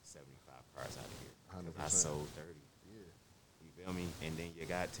got 75 cars out of here. 'Cause I 100%. sold 30. Yeah. You feel me? And then you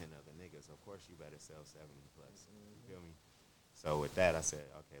got 10 other niggas. Of course, you better sell 70 plus. You feel me? So with that, I said,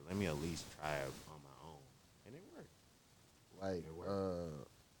 okay, let me at least try it on my own. And it worked. Like, It worked.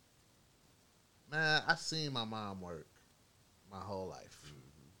 man, I seen my mom work my whole life.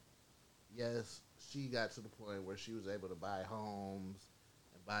 Yes, she got to the point where she was able to buy homes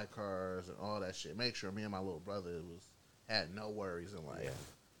and buy cars and all that shit. Make sure me and my little brother had no worries in life. Yeah.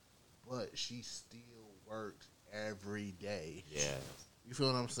 But she still worked every day. Yeah. You feel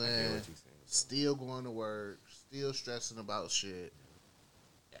what I'm I get saying? what you're saying. Still going to work, still stressing about shit.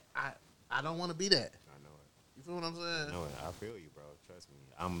 I don't want to be that. I know it. You feel what I'm saying? I know it. I feel you, bro. Trust me.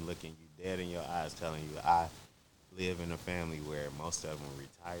 I'm looking you dead in your eyes telling you I live in a family where most of them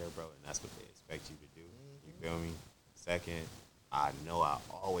retire, bro, and that's what they expect you to do. You feel me? Second, I know I've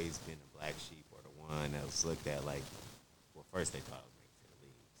always been the black sheep or the one that was looked at like, well, first they thought I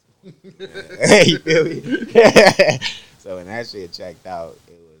was making it to the league. So, you feel me? So when that shit checked out,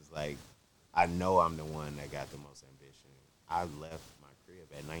 it was like, I know I'm the one that got the most ambition. I left my crib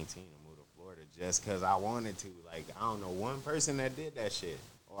at 19 and moved to Florida Florida just because I wanted to. Like, I don't know one person that did that shit.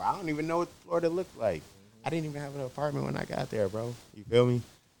 Or I don't even know what Florida looked like. I didn't even have an apartment when I got there, bro. You feel me?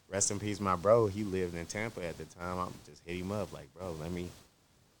 Rest in peace, my bro. He lived in Tampa at the time. I just hit him up like, bro, let me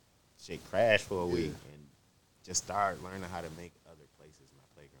shit crash for a week and just start learning how to make other places my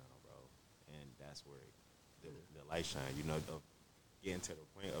playground, bro. And that's where the light shine. You know, getting to the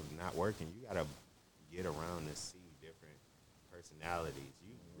point of not working, you got to get around to see different personalities.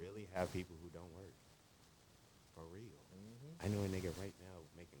 You really have people who don't work. For real. I know a nigga right now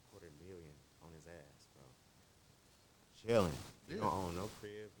making $250,000 on his ass, bro. Chilling. He don't own no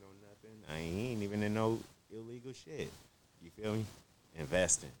crib, no nothing. He ain't even in no illegal shit. You feel me?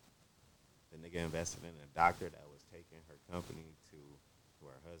 Investing. The nigga invested in a doctor that was taking her company to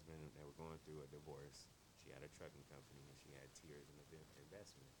her husband. They were going through a divorce. She had a trucking company, and she had tears in the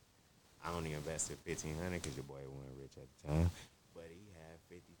investment. I only invested $1,500 because your boy wasn't rich at the time, but he had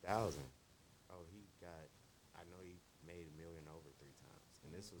 $50,000. Oh, he got. I know he made $1 million over 3 times,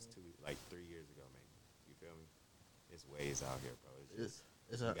 and this was 3 years ago, maybe. You feel me? It's ways out here, bro. It's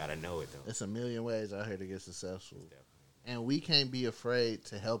you gotta know it though. It's a million ways out here to get successful, and we can't be afraid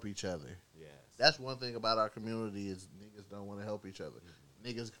to help each other. Yes. That's one thing about our community is niggas don't want to help each other.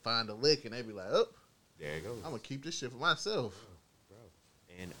 Niggas find a lick and they be like, oh, there it goes. I'm gonna keep this shit for myself, bro.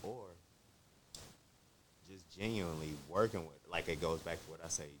 And or just genuinely working with, like it goes back to what I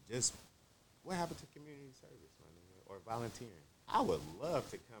say. Just what happened to community service, my nigga, or volunteering? I would love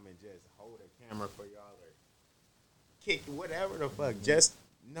to come and just hold a camera for y'all or kick whatever the fuck. Just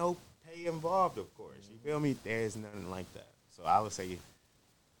no pay involved, of course. You feel me? There's nothing like that. So I would say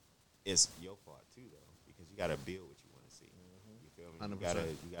it's your fault too, though, because you gotta build what you want to see. You feel me? 100%.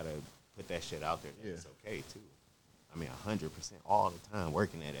 You gotta put that shit out there. That it's okay too. I mean, 100% all the time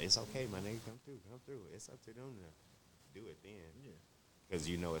working at it. It's okay, my nigga. Come through. It's up to them to do it then. Yeah. Because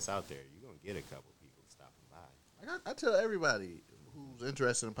you know it's out there. You're gonna get a couple people stopping by. I tell everybody who's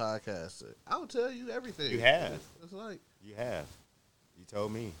interested in podcasting, I will tell you everything. You have. It's like you have. You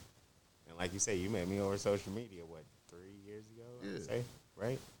told me, and like you say, you met me over social media. What 3 years ago? I would say,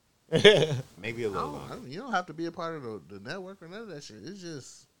 right? Maybe a little longer. You don't have to be a part of the network or none of that shit. It's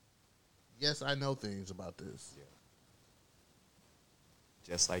just, yes, I know things about this. Yeah.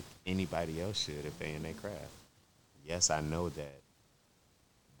 Just like anybody else should if they in their craft. Yes, I know that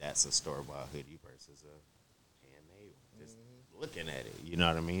that's a store-bought hoodie versus a handmade one. Just looking at it, you know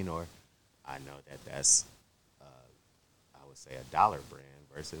what I mean? Or I know that that's, I would say, a dollar brand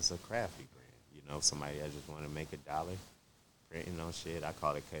versus a crafty brand. You know, somebody that just want to make $1 printing on shit. I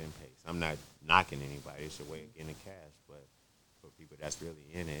call it cut and paste. I'm not knocking anybody. It's your way of getting cash. But for people that's really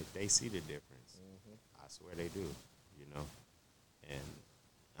in it, they see the difference. I swear they do, you know? And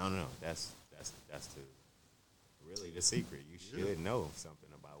I don't know. That's really the secret. You should know something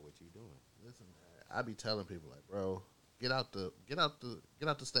about what you're doing. Listen, man, I be telling people like, bro, get out the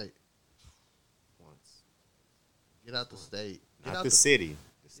state. Once. Get out the state. Get out the city,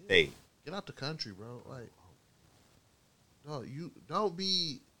 the state. Get out the country, bro. Like, no, you don't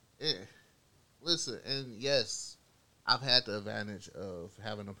be. Listen, and yes, I've had the advantage of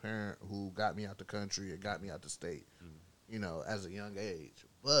having a parent who got me out the country and got me out the state. You know, as a young age.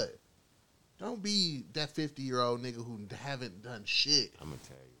 But don't be that 50-year-old nigga who haven't done shit. I'm going to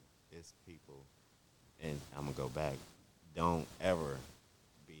tell you, it's people, and I'm going to go back. Don't ever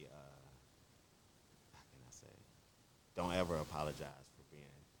be, how can I say, don't ever apologize for being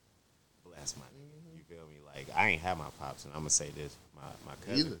blessed, my nigga. You feel me? Like, I ain't have my pops, and I'm going to say this. My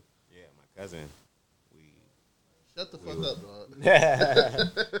cousin. Either. Yeah, my cousin, Shut the fuck up, dog.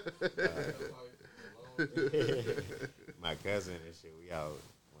 My cousin and shit, we out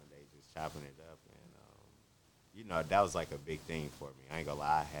one day just chopping it up, and you know, that was like a big thing for me. I ain't gonna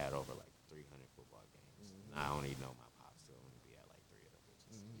lie, I had over like 300 football games. And I only know my pops still only be at like 3 of them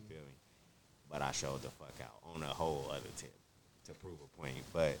bitches. You feel me? But I showed the fuck out on a whole other tip to prove a point.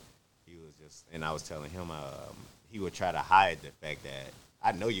 But he was just, and I was telling him, he would try to hide the fact that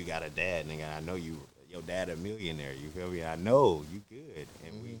I know you got a dad, nigga. I know your dad a millionaire. You feel me? I know you good,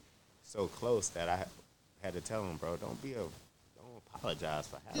 and we so close that I had to tell him, bro, don't apologize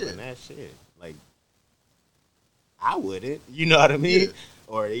for having that shit. Like, I wouldn't, you know what I mean?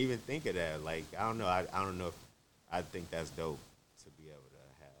 Or even think of that. Like, I don't know. I don't know if I think that's dope to be able to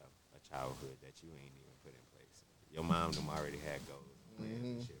have a childhood that you ain't even put in place. Your mom them already had goals and plans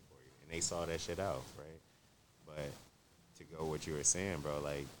and shit for you, and they saw that shit out, right? But to go what you were saying, bro,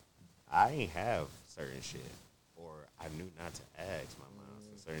 like, I ain't have certain shit, or I knew not to ask my mom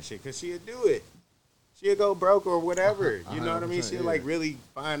for certain shit because she'd do it. She'll go broke or whatever. You know what I mean? She'll like really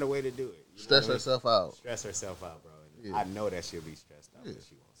find a way to do it. Stress herself out. Stress herself out, bro. And I know that she'll be stressed out, but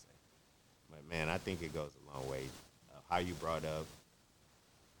she won't say. But Man, I think it goes a long way. How you brought up.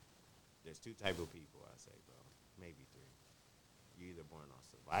 There's two type of people, I say, bro. Maybe three. You either born on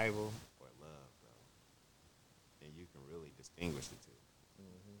survival or love, bro. And you can really distinguish the two.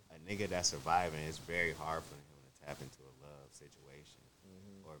 A nigga that's surviving, it's very hard for him to tap into a love situation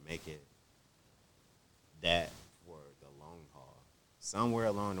or make it that for the long haul. Somewhere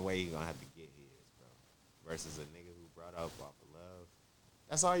along the way, you're going to have to get his, bro. Versus a nigga who brought up off of love.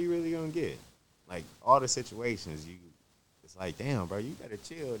 That's all you really going to get. Like, all the situations, it's like, damn, bro, you better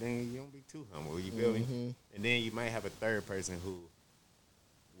chill. Then you don't be too humble. You feel me? And then you might have a third person who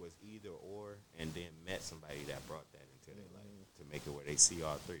was either or and then met somebody that brought that into their life to make it where they see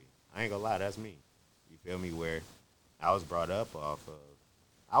all three. I ain't gonna lie, that's me. You feel me? Where I was brought up off of,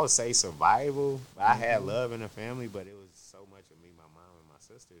 I would say survival. I had love in the family, but it was so much of me, my mom, and my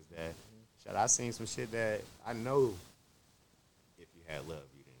sisters that shit, I seen some shit that I know if you had love,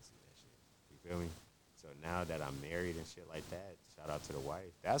 you didn't see that shit. You feel me? So now that I'm married and shit like that, shout out to the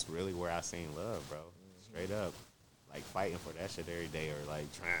wife. That's really where I seen love, bro. Straight up. Like fighting for that shit every day or like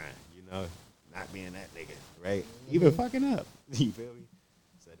trying, you know, not being that nigga, right? Even fucking up. You feel me?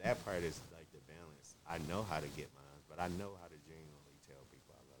 So that part is like the balance. I know how to get mine, but I know how to genuinely tell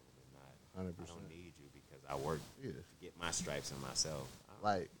people I love them and not. 100%. I don't need you because I work to get my stripes in myself.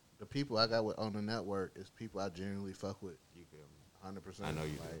 Like the people I got on the network is people I genuinely fuck with. You feel me? 100%. I know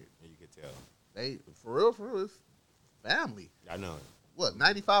you like, do. And you can tell. They for real, it's family. I know it. What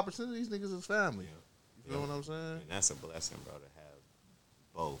 95% of these niggas is family. Yeah. You know what I'm saying? And that's a blessing, bro, to have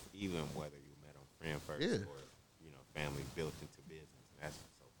both, even whether you met on friend first or family built into business. And that's so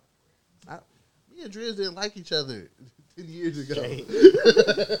fucking rare. Me and Driz didn't like each other 10 years ago.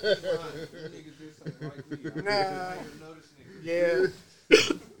 Nah. Yeah.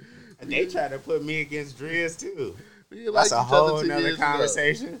 And they try to put me against Driz too. That's a whole nother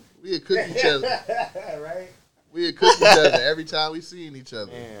conversation. We had cooked each other. Right? We had cooked each other every time we seen each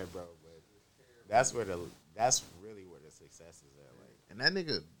other. Man, bro, but that's really where the success is at. Like, and that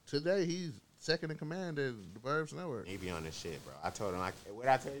nigga today, he's second in command at the Burbs Network. He be on this shit, bro. I told him, what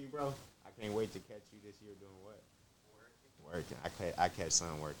I tell you, bro? I can't wait to catch you this year doing what? Working. I catch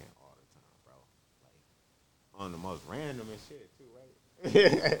son working all the time, bro. Like on the most randomest shit too, right?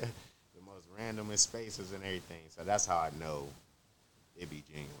 The most randomest spaces and everything. So that's how I know it be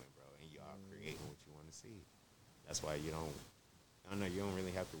genuine, bro. And y'all creating what you want to see. That's why you don't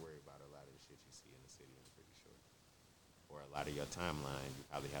really have to worry about a lot of the shit you see in the city, I'm pretty sure. Or a lot of your timeline, you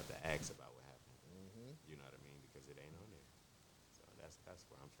probably have to ask about what happened. You know what I mean? Because it ain't on there. So that's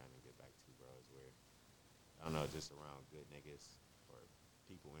where I'm trying to get back to, bro, is where, I don't know, just around good niggas or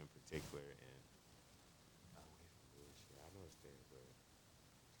people in particular and away from bullshit. I know it's there, but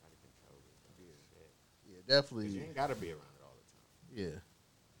try to control it. Yeah, definitely. You ain't got to be around it all the time. Yeah.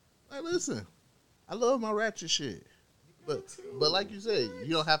 Like, listen, I love my ratchet shit. But like you said,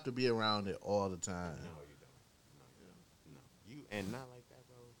 you don't have to be around it all the time. No, you don't. No. You and not like that,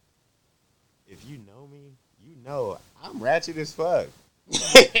 bro. If you know me, you know I'm ratchet as fuck.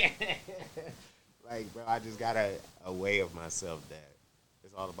 Like, bro, I just got a way of myself that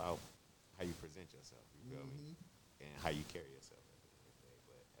it's all about how you present yourself. You feel me? And how you carry yourself at the end of the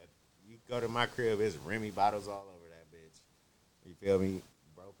day. But you go to my crib, there's Remy bottles all over that bitch. You feel me?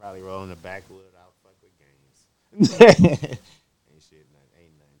 Bro, probably rolling the backwood. I'll fuck with games. Ain't nothing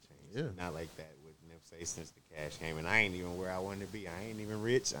changed. Yeah. Not like that with Nipsey since the cash came. And I ain't even where I wanted to be. I ain't even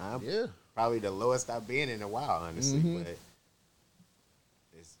rich. I'm probably the lowest I've been in a while, honestly. But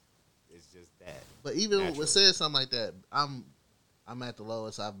it's just that. But even with saying something like that, I'm at the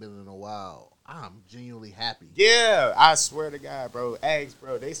lowest I've been in a while. I'm genuinely happy. Yeah, I swear to God, bro. Eggs,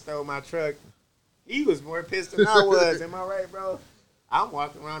 bro. They stole my truck. He was more pissed than I was. Am I right, bro? I'm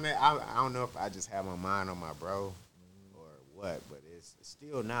walking around there. I don't know if I just have my mind on my bro or what, but it's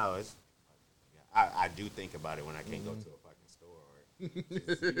still now. I do think about it when I can't go to a fucking store. Or, you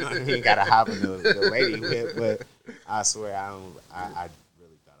know what I mean? Gotta hop in the lady whip, but I swear I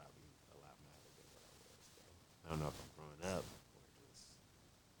really thought I'd be a lot madder than what I was. Bro. I don't know if I'm growing up or just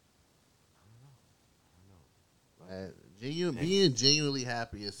I don't know. Being genuinely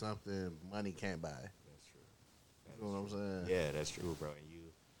happy is something money can't buy. That's true. You know what I'm saying? Yeah, that's true, bro. And you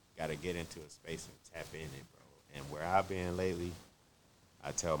gotta get into a space and tap in it, bro. And where I've been lately,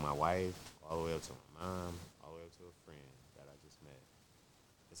 I tell my wife, all the way up to my mom, all the way up to a friend that I just met.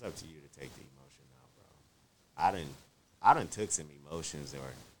 It's up to you to take the emotion out, bro. I done took some emotions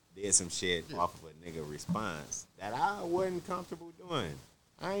or did some shit off of a nigga response that I wasn't comfortable doing.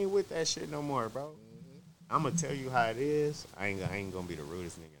 I ain't with that shit no more, bro. I'm gonna tell you how it is. I ain't gonna be the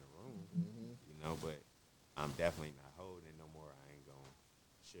rudest nigga in the room, you know. But I'm definitely not holding it no more. I ain't gonna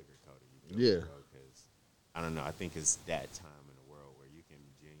sugarcoat it. You Yeah. Because I don't know. I think it's that time in the world where you can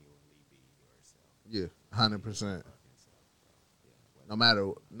genuinely be yourself. Yeah, 100%. Fucking self,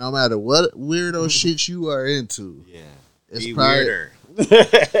 bro. No matter what weirdo shit you are into, Yeah. it's Be probably weirder.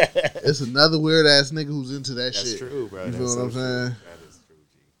 it's another weird ass nigga who's into that That's shit. true, bro. You That's feel what so I'm saying? True. That is true,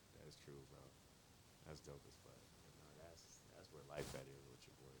 G. That is true, bro. That's dope as fuck. But no, that's where life at is with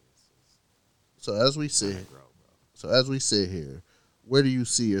your boy. It's So as we trying sit, to grow, bro. here, where do you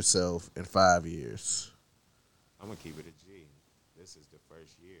see yourself in 5 years? I'm gonna keep it a G. This is the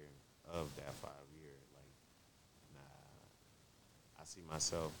first year of that 5 year. Like, I see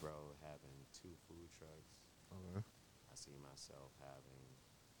myself, bro, having 2 food trucks. Okay. I see myself having,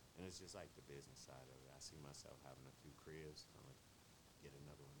 and it's just like the business side of it. I see myself having a few cribs. I'm gonna get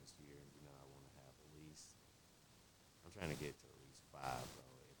another one this year. You know, I want to have at least. I'm trying to get to at least 5,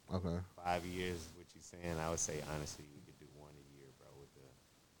 bro. Okay. 5 years, what you saying? I would say honestly, we could do 1 a year, bro, with the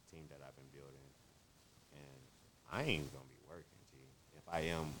team that I've been building. And I ain't gonna be working, G. If I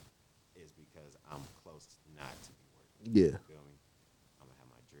am, it's because I'm close not to be working. Yeah. You feel me? I'm gonna have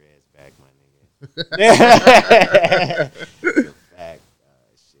my dreads back, my nigga. The fact,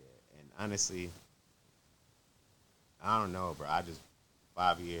 shit. And honestly, I don't know, bro.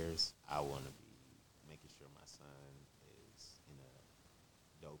 5 years, I want to be making sure my son is in a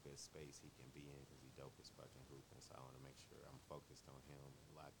dopest space he can be in because he dope as fucking hooping. So I want to make sure I'm focused on him and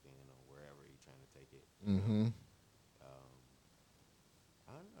locked in on wherever he's trying to take it. Mm-hmm.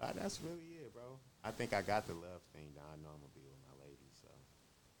 I don't know. That's really it, bro. I think I got the love thing down. I know I'm going to be with my lady. So,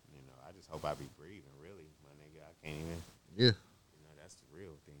 you know, I just hope I be breathing, really, my nigga. I can't even. Yeah. You know, that's the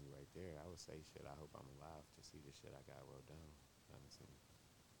real thing right there. I would say, shit, I hope I'm alive to see the shit I got wrote down. Honestly.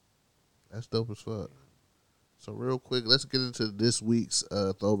 That's dope as fuck. So real quick, let's get into this week's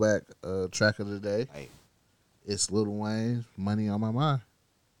throwback track of the day. Hey. It's Lil Wayne's "Money on My Mind."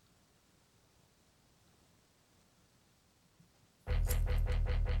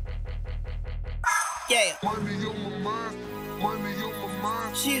 Yeah. Money on my mind, money on my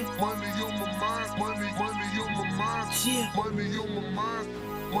mind, Shit. money on my mind, money on my mind, Shit. money on my mind,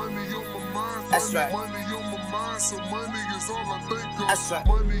 money on my mind, That's money, right. money on my mind, so money is all I think of. That's right.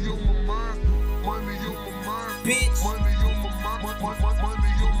 Money on my mind, money on my mind, Bitch. money on my mind, money on my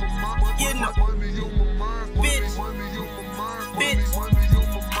mind, You know. money on my mind, Bitch. money on my mind, Bitch. money on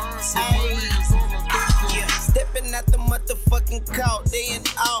my mind, so Ayy. money is all I think of. Yeah. Stepping out the motherfucking cow, day and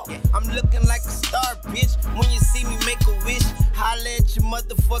out. I'm looking like a star, bitch. When you see me make a wish, holla at your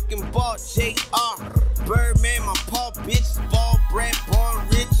motherfucking ball, J.R. Birdman, my paw, bitch. Ball bred, born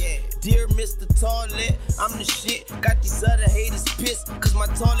rich. Dear Mr. Toilet, I'm the shit. Got these other haters pissed, cause my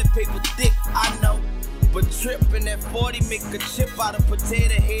toilet paper thick, I know. But trippin' at 40, make a chip out of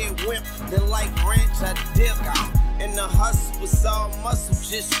potato head wimp. Then like ranch, I dip. And the hustle was all muscle,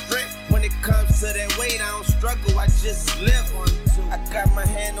 just strength. When it comes to that weight, I don't struggle, I just live. I got my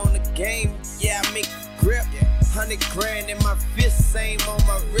hand on the game, yeah, I make a grip. 100 grand in my fist, same on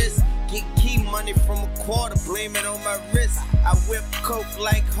my wrist. Get key money from a quarter, blame it on my wrist. I whip coke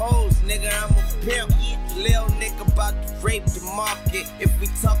like hoes, nigga, I'm a pimp. Lil nigga about to rape the market. If we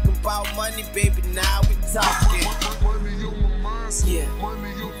talking about money, baby, now we talking. Money on my mind, Yeah.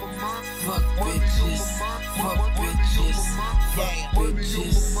 money on my mind, Fuck money on bitches, my mind, fuck money on my bitches, mind, yeah, money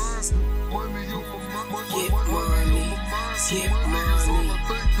bitches. on my mind, money on my mind, Get money money, on my mind, so get money is all I money,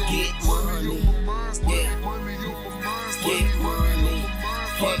 think of. get Money money, on my mind, yeah. money on my mind, Get money,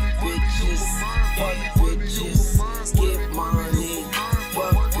 fuck bitches, fuck bitches, get money,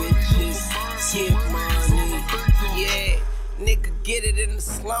 fuck bitches, get money, yeah. Nigga, get it in the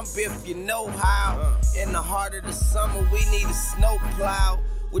slump if you know how. In the heart of the summer, we need a snowplow.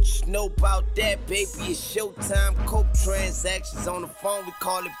 What you know about that, baby? It's showtime. Coke transactions on the phone, we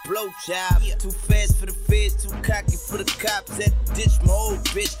call it blowjob. Too fast for the feds, too cocky for the cops. At the ditch, my old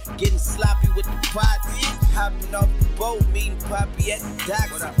bitch getting sloppy with the pots. Hopping off the boat, meeting Poppy at the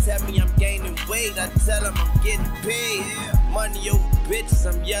docks. He tell me I'm gaining weight, I tell him I'm getting paid. Money over bitches,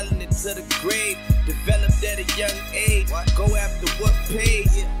 I'm yelling it to the grave. Developed at a young age, go after what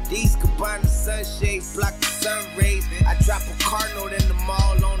pays. These combine the sunshades, block the sun rays. I drop a car note in the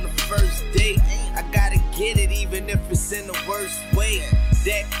mall on the first date. I gotta get it even if it's in the worst way.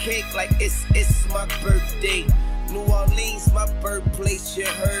 That cake like it's my birthday. New Orleans, my birthplace, you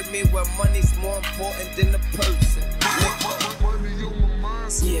heard me, where money's more important than the person. money on my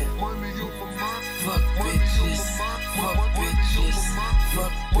mind, Yeah. money on my mind, Fuck bitches, fuck bitches,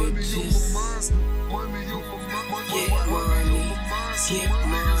 fuck bitches. money on my mind, Get money, get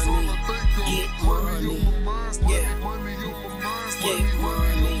money, get money, yeah. Get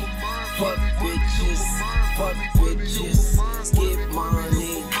money, fuck bitches, get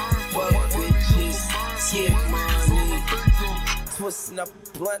money, fuck Busting up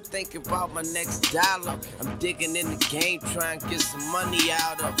a blunt, thinking about my next dollar. I'm digging in the game, trying to get some money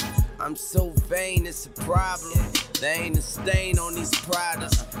out of it. I'm so vain, it's a problem. There ain't a stain on these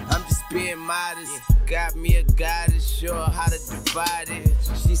products. I'm just being modest. Got me a goddess, sure how to divide it.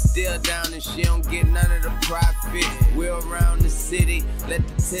 She still down and she don't get none of the profit. We're around the city, let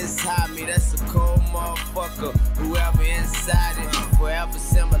the tents hide me. That's a cold motherfucker, whoever inside it. Forever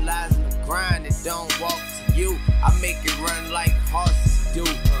symbolizing the grind that don't walk to you. I make it run like horses do.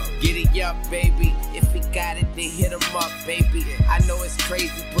 Get it up, baby. If he got it, then hit him up, baby. I know it's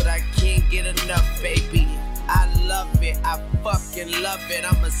crazy, but I can't get enough, baby. I love it, I fucking love it.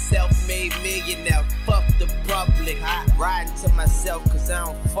 I'm a self-made millionaire, fuck the public. Riding to myself cause I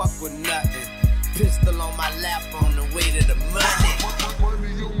don't fuck with nothing. Pistol on my lap on the way to the money.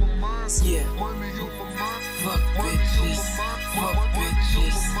 Yeah. Fuck bitches, fuck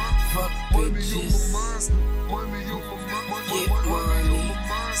bitches, fuck bitches. Get money,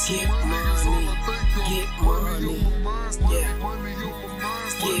 get money, get money. Yeah.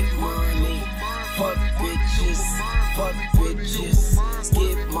 Get money. Fuck bitches, fuck bitches,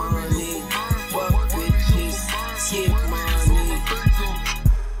 get money. Fuck bitches, get money.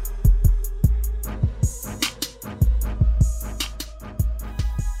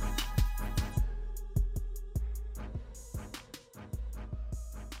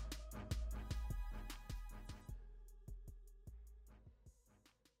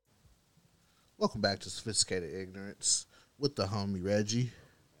 Welcome back to Sophisticated Ignorance with the homie Reggie.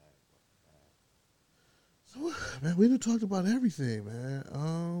 So, man, we done talked about everything,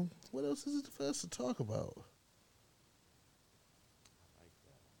 man. What else is it for us to talk about?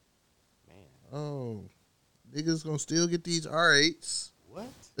 Man. Niggas gonna still get these R8s. What?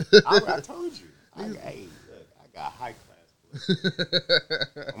 I told you. Hey, look, I got high class.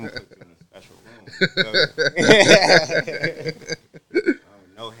 I'm gonna put you in a special room.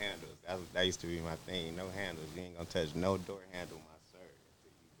 No handles. That used to be my thing. No handles. You ain't gonna touch no door handle, my sir,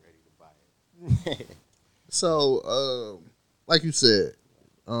 until you ready to buy it. So, like you said,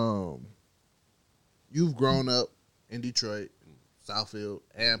 you've grown up in Detroit, Southfield,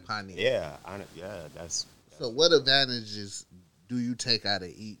 and Pontiac. Yeah, that's So, what advantages do you take out of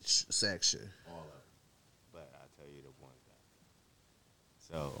each section? all of them. But I'll tell you the one thing.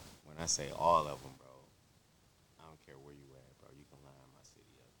 So, when I say all of them, bro, I don't care where you at, bro. You can line my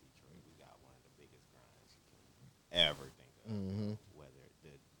city up, Detroit. We got one of the biggest grinds you can ever think of. Mm-hmm. Whether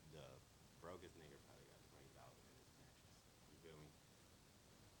the brokest nigga probably got $20 in his mattress. You feel me?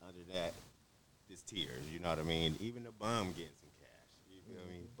 Under that, it's tears. You know what I mean? Even the bum getting some cash. You feel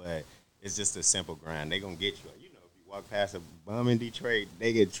me? But it's just a simple grind. They gonna get you. You know, if you walk past a bum in Detroit,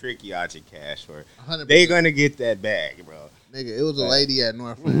 they get tricky out your cash, or 100%. they gonna get that bag, bro. Nigga, it was a lady at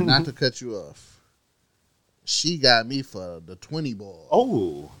Northland, not to cut you off. She got me for the 20 ball.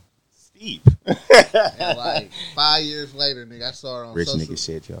 Oh, steep. And like 5 years later, nigga, I saw her on Rich social nigga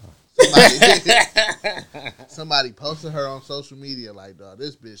shit, y'all. Somebody posted her on social media like, dog,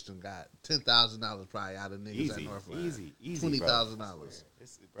 this bitch done got $10,000 probably out of niggas at Northland. Easy, $20,000.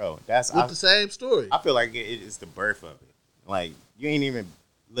 Bro, that's With the same story. I feel like it's the birth of it. Like, you ain't even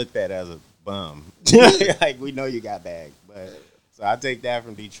looked at as a bum. Like, we know you got bagged. But so I take that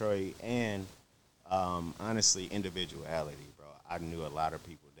from Detroit, and honestly, individuality, bro. I knew a lot of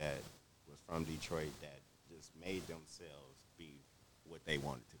people that was from Detroit that just made themselves be what they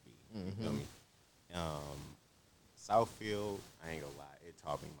wanted to be. You feel me? Southfield, I ain't gonna lie, it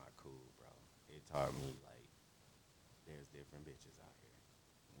taught me my cool, bro. It taught me, like, there's different bitches out here.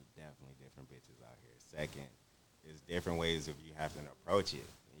 Definitely different bitches out here. Second, there's different ways of you have to approach it.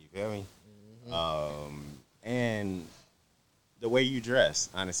 You feel me? And the way you dress,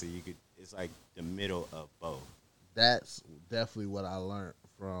 honestly, it's like the middle of both. That's definitely what I learned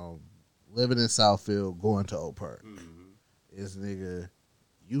from living in Southfield, going to Oak Park. Is, nigga,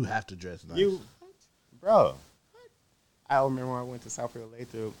 you have to dress nice. Bro, I remember when I went to Southfield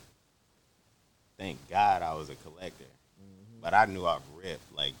later. Thank God I was a collector. But I knew off rip,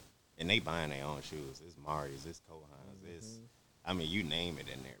 like, and they buying their own shoes. It's Mari's, it's Kohans, it's, I mean, you name it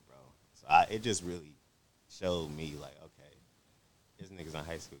in there, bro. So it just really showed me, like, okay, this niggas in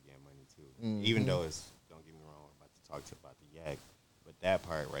high school getting money too. Even though it's, don't get me wrong, I'm about to talk to you about the yak, but that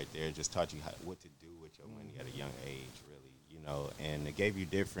part right there just taught you what to do with your money at a young age, really, you know, and it gave you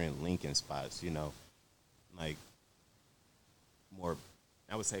different linking spots, you know, like more,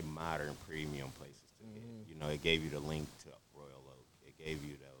 I would say modern premium places to get. You know, it gave you the link to Royal Oak. It gave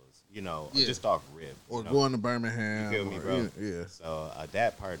you those, you know, just off rip. Or you know? going to Birmingham. You feel me, bro? Yeah. So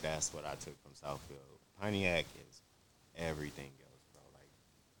that part, that's what I took from Southfield. Pontiac is everything else, bro. Like,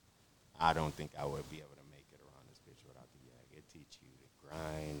 I don't think I would be able to make it around this bitch without the yak. It teach you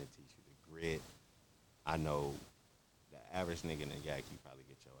grind and teach you the grit. I know the average nigga in the yak, you probably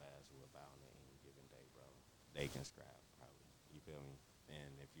get your ass whooped out on any given day, bro. They can scrap, probably. You feel me?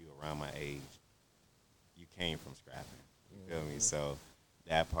 And if you around my age, you came from scrapping. You feel me? So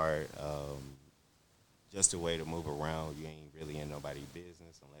that part, just a way to move around. You ain't really in nobody's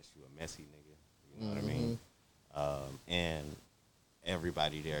business unless you a messy nigga. You know what I mean? And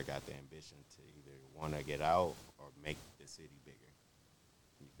everybody there got the ambition to either want to get out or make the city bigger.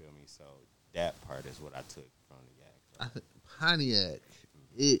 You feel me? So that part is what I took from the yak. I think Pontiac,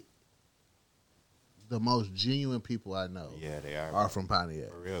 the most genuine people I know Yeah, they are from Pontiac.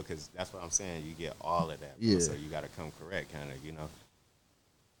 for real, because that's what I'm saying. You get all of that, bro. Yeah. So you got to come correct, kind of, you know.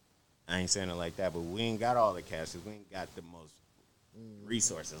 I ain't saying it like that, but we ain't got all the cash. 'Cause we ain't got the most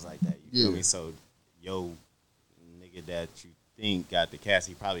resources like that. You feel Yeah. me? So, yo, nigga that you think got the cash,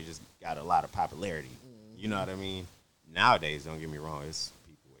 he probably just got a lot of popularity. You know what I mean? Nowadays, don't get me wrong, it's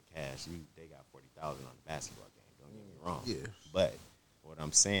people with cash. They got 40,000 on the basketball game. Don't get me wrong. Yeah. But what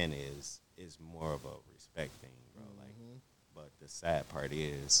I'm saying is, it's more of a respect thing, bro. Like, but the sad part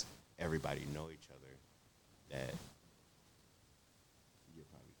is, everybody know each other. That you'll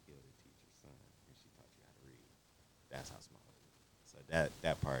probably kill the teacher's son if she taught you how to read. That's how small it is. So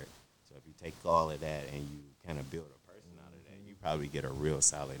that part. So if you take all of that and you kind of build a person out of that, you probably get a real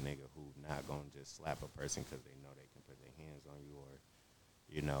solid nigga who not gonna just slap a person because they know they can put their hands on you, or,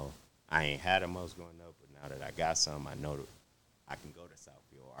 you know, I ain't had the most growing up, but now that I got some, I know that I can go to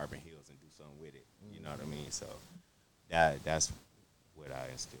Southfield or Auburn Hills and do something with it. You know what I mean? So that's what I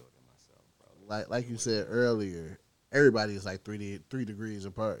instilled in myself, bro. Like you said earlier, everybody is like three degrees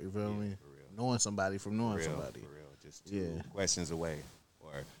apart. You feel me? For real. Knowing somebody from knowing somebody. For real. Just two questions away.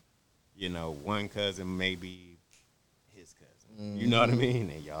 Or, you know, one cousin may be his cousin. You know what I mean?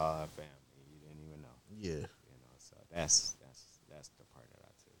 And y'all are family. You didn't even know. Yeah. You know, so that's the part that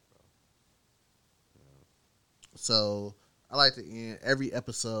I took, bro. You know? So I like to end every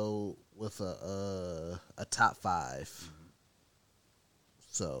episode with a top 5.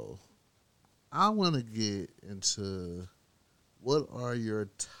 So I want to get into what are your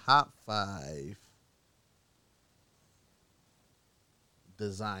top 5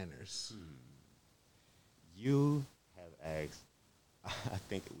 designers? You have asked, I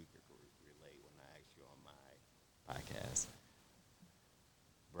think we could relate when I asked you on my podcast.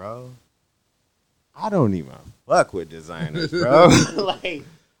 Bro, I don't even fuck with designers, bro. Like,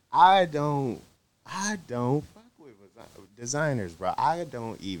 I don't fuck with designers, bro. I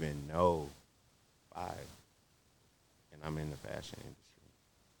don't even know 5. And I'm in the fashion industry.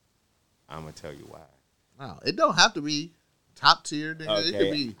 I'm going to tell you why. No, it don't have to be top tier, nigga. Okay, It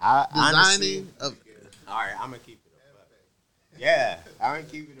could be honestly, designing of. All right, I'm going to keep it a buck. Yeah, I'm going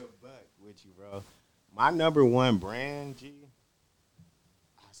to keep it a buck with you, bro. My number 1 brand, G,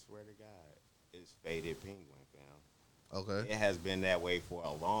 I swear to God, is Faded Penguin, fam. Okay. It has been that way for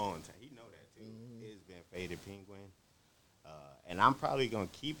a long time. He know that, too. It's been Faded Penguin. And I'm probably going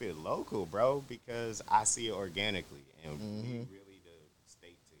to keep it local, bro, because I see it organically. And we really the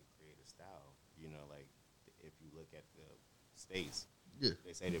state to create a style. You know, like, if you look at the states,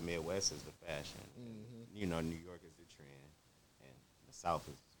 they say the Midwest is the fashion. And, you know, New York is the trend. And the South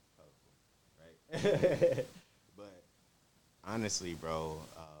is colorful, right? But honestly, bro,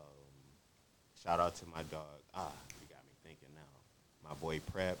 shout out to my dog. You got me thinking now. My boy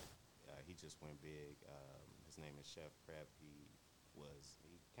Prep, he just went big. His name is Chef Prep. He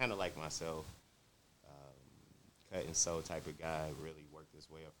kind of like myself, cut and sew type of guy. Really worked his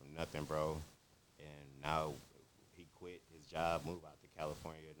way up from nothing, bro. And now he quit his job, moved out to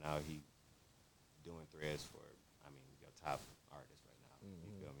California. Now he doing threads for, your top artist right now.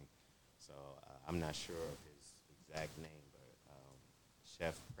 You feel me? So I'm not sure of his exact name, but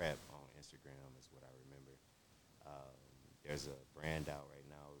Chef Prep on Instagram is what I remember. There's a brand out right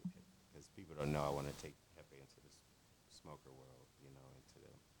now, because people don't know, I want to take Heffe into the smoker world, you know, into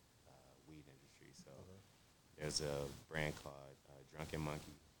the weed industry. So there's a brand called Drunken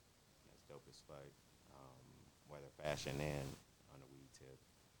Monkey. That's dope as fuck. Whether fashion and on the weed tip.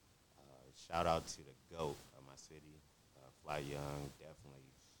 Shout out to the GOAT of my city. Fly Young definitely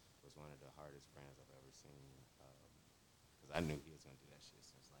was one of the hardest brands I've ever seen. Because I knew he was going to do that shit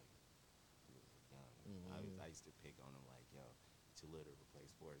since, like, he was young. I used to pick on him like, yo, too little to play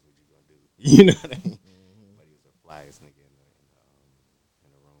sports. What you going to do? You know what I mean? But he was the flyest nigga in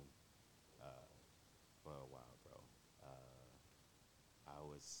the room for a while, bro. I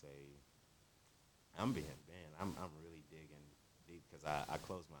would say I'm really digging deep, because I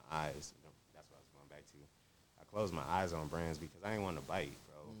close my eyes. That's what I was going back to. I closed my eyes on brands because I didn't want to bite,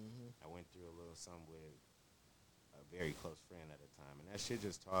 bro. I went through a little something with a very close friend at the time, and that shit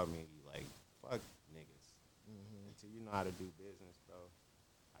just taught me like fuck niggas. Until you know how to do business, bro,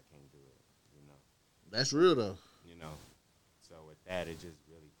 I can't do it. You know. That's real though. You know. So with that, it just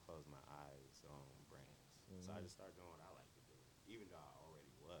really closed my eyes on brands. So I just started doing what I like to do, even though I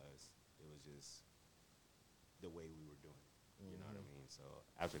already was. It was just the way we were doing it. You know what I mean? So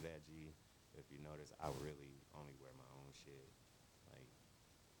after that, G, if you notice, I really only wear my own shit, like,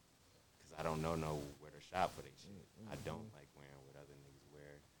 cause I don't know where to shop for that shit. I don't like wearing what other niggas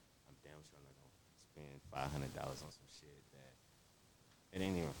wear. I'm damn sure not gonna spend $500 on some shit that it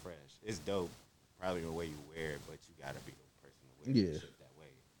ain't even fresh. It's dope, probably the way you wear it, but you gotta be the person to wear that shit that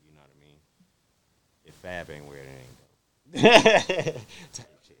way. You know what I mean? If Fab ain't wear it, it ain't dope.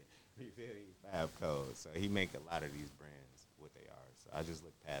 Type shit. You feel me? Fab code. So he make a lot of these brands what they are. So I just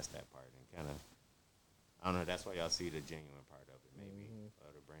look past that part and kind of, I don't know, that's why y'all see the genuine part of it, maybe,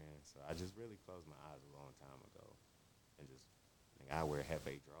 of the brand. So I just really closed my eyes a long time ago and just, I wear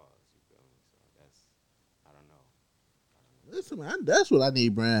Heffe draws, you feel me? So that's, I don't know. Listen, man, that's what I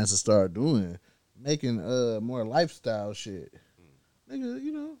need brands to start doing. Making more lifestyle shit. Nigga,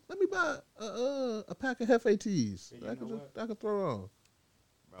 you know, let me buy a pack of Heffe tees Yeah, I can throw on.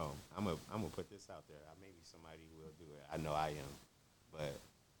 Bro, I'm gonna put this out there. Maybe somebody will do it. I know I am. But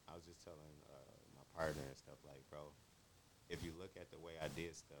I was just telling my partner and stuff like, bro, if you look at the way I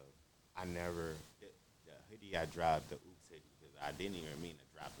did stuff, I never, the hoodie I dropped, the Oops hoodie, because I didn't even mean to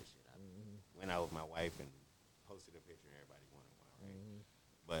drop this shit. I went out with my wife and posted a picture and everybody wanted one, right?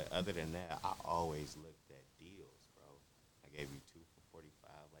 But other than that, I always looked at deals, bro. I gave you 2 for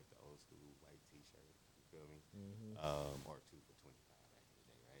 $45, like the old school white t-shirt, you feel me? Or 2 for $25 back in the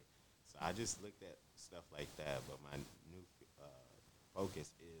day, right? So I just looked at stuff like that, but my new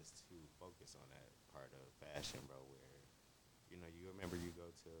focus is to focus on that part of fashion, bro, where, you know, you remember you go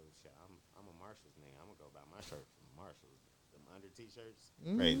to, shit, I'm a Marshalls nigga, I'm gonna go buy my shirt from Marshalls. Them under t-shirts,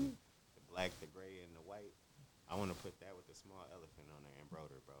 crazy. The black, the gray, and the white. I want to put that with the small elephant on there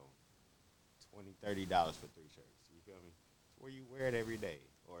embroidered, bro. $20, $30 for 3 shirts. You feel me? It's where you wear it every day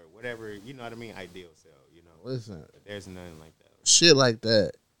or whatever. You know what I mean? Ideal sell. You know. Listen, but there's nothing like that. Shit like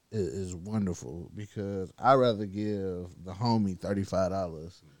that is wonderful because I'd rather give the homie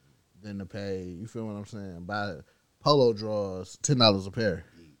 $35 than to pay. You feel what I'm saying? Buy polo draws $10 a pair.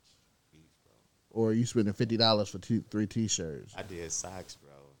 Each, bro. Or you spending $50 for 3 t-shirts. I did socks,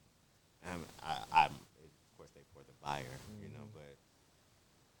 bro. Of course, they for the buyer, you know, but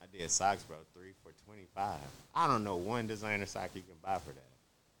I did socks, bro, 3 for $25. I don't know one designer sock you can buy for that.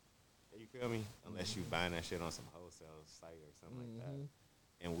 You feel me? Unless you buying that shit on some wholesale site or something like that.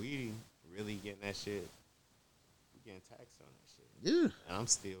 And we really getting that shit, we getting taxed on that shit. Yeah. And I'm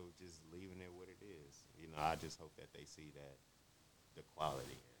still just leaving it what it is. You know, I just hope that they see that the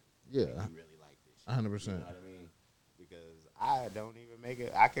quality. Yeah. You really like this shit. 100%. You know what I mean? Because I don't even make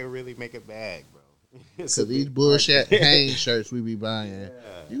it. I can really make it bag, bro. Because these bullshit hang shirts we be buying,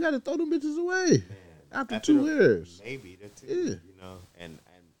 you got to throw them bitches away. Man, after 2 years. Maybe the 2, you know. And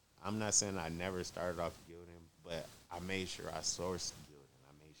I'm not saying I never started off gilding, but I made sure I sourced gilding.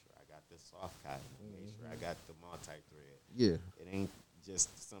 I made sure I got the soft cotton. I made sure I got the multi-thread. Yeah. It ain't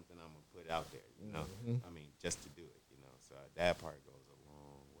just something I'm going to put out there, you know. I mean, just to do it, you know. So that part goes a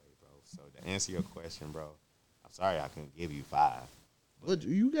long way, bro. So to answer your question, bro, I'm sorry I couldn't give you 5. What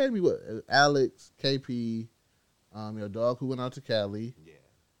you gave me? What? Alex, KP, your dog who went out to Cali. Yeah.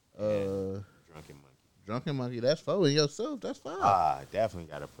 Drunken Monkey. That's 4, and yourself, that's 5. I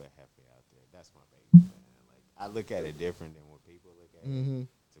definitely got to put Heffe out there. That's my baby, man. Like, I look at it different than what people look at it.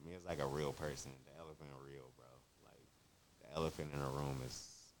 To me, it's like a real person. The elephant real, bro. Like, the elephant in a room is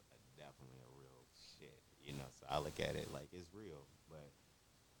definitely a real shit, you know? So I look at it like it's real, but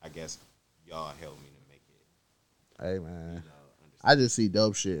I guess y'all helped me to make it. Hey, man. You know, I just see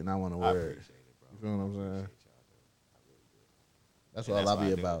dope shit, and I want to wear it. Appreciate it, bro. You feel what I'm saying? That's And all I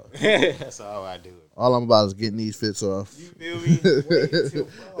be do. about. That's all I do. All I'm about is getting these fits off. You feel me? Wait till,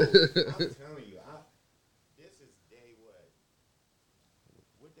 bro. I'm telling you, this is day what?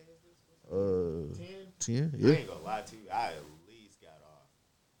 What day is this? 10? 10? Yeah. I ain't gonna lie to you. I at least got off.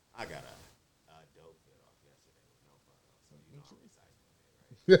 I got a dope fit off yesterday with no photo.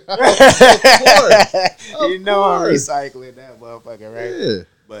 So you know I'm recycling. Of You know I'm recycling that motherfucker, right? Yeah.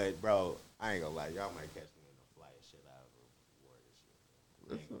 But bro, I ain't gonna lie. Y'all might catch me in the flyest shit I ever wore this shit.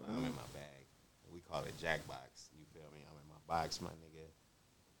 I ain't gonna lie, I'm in my bag. We call it Jack Box. You feel me? I'm in my box, my nigga.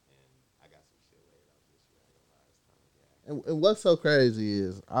 And I got some shit laid out this year. I ain't gonna lie. It's time to get And what's so crazy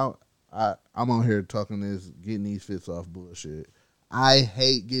is I'm on here talking this, getting these fits off bullshit. I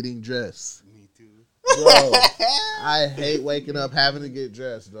hate getting dressed. Me too. Bro, I hate waking up having to get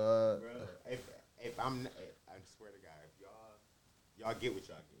dressed, dog. Bro, if I swear y'all get what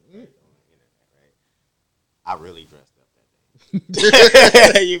y'all get right, on the internet, right? I really dressed up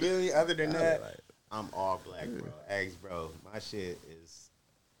that day. You feel me? Other than that, I'm all black, bro. Eggs, bro. My shit is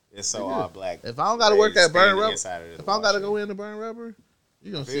it's so all black. If I don't gotta work at Burn Rubber, if I don't gotta shit. go into Burn Rubber,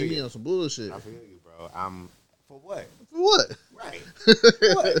 you gonna see me on some bullshit. I feel you, bro. I'm for what? For what? Right. For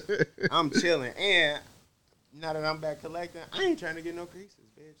what? I'm chilling, and now that I'm back collecting, I ain't trying to get no creases,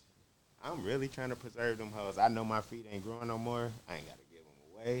 bitch. I'm really trying to preserve them hoes. I know my feet ain't growing no more. I ain't gotta give them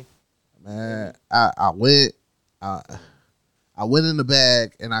away. Man, I went in the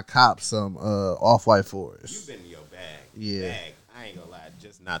bag and I copped some Off-White Forest. You been in your bag. Yeah. Bag. I ain't gonna lie,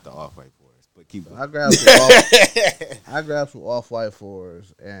 just not the Off-White Forest, but keep going. I grabbed some Off-White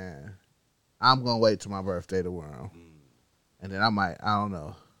Forest, and I'm gonna wait till my birthday to wear them, and then I don't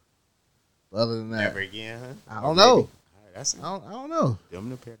know. But other than that, Never again, huh? I don't know. All right, I don't know. Them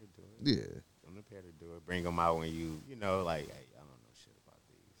the pair to do it. Yeah. Them the pair to do it. Bring them out when you know, like, hey, I don't know shit about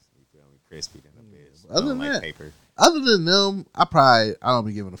these. You feel me? Crispy than a bitch. Other than like that, paper. Other than them, I don't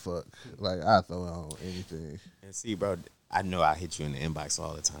be giving a fuck. Like, I throw on anything. And see, bro, I know I hit you in the inbox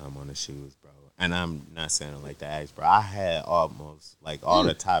all the time on the shoes, bro. And I'm not saying it like the ass, bro. I had almost like all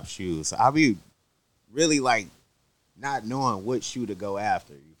the top shoes. So I be really like not knowing what shoe to go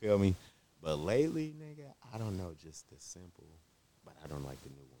after. You feel me? But lately, nigga, I don't know, just the simple. But I don't like the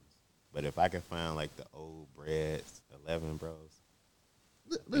new ones. But if I could find like the old Breads 11 bros,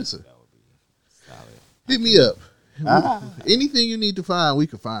 Listen, that would be solid. hit me up. Anything you need to find, we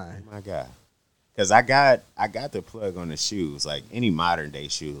can find. Oh my God. Cause I got the plug on the shoes, like any modern day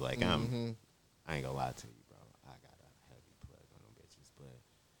shoe. Like I ain't gonna lie to you, bro. I got a heavy plug on them bitches,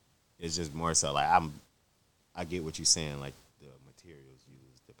 but it's just more so like I get what you're saying, like the materials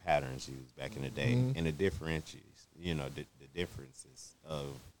used, the patterns used back in the day, and the differentiations, you know, the differences of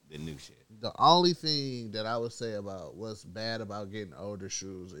the new shit. The only thing that I would say about what's bad about getting older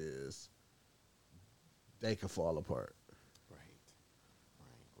shoes is they can fall apart.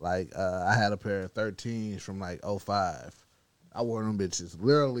 Like, I had a pair of 13s from, like, 05. I wore them bitches.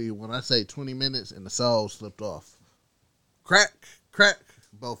 Literally, when I say 20 minutes, and the sole slipped off. Crack,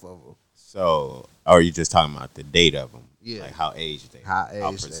 both of them. So, are you just talking about the date of them? Yeah. Like, how aged they How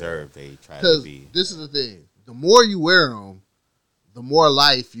preserved they try to Because be. this is the thing. The more you wear them, the more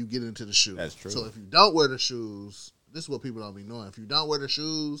life you get into the shoe. That's true. So, if you don't wear the shoes, this is what people don't be knowing. If you don't wear the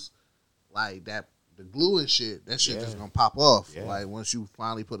shoes, like, that... the glue and shit, that shit just gonna pop off. Yeah. Like once you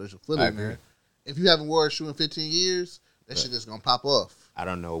finally put a foot in there. If you haven't worn a shoe in 15 years, that shit just gonna pop off. I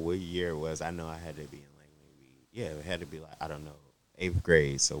don't know what year it was. I know I had to be in like maybe it had to be like I don't know 8th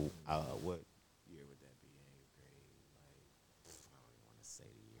grade. So what year would that be in 8th grade? Like I don't even want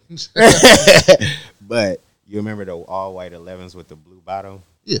to say the year. But you remember the all white 11s with the blue bottom?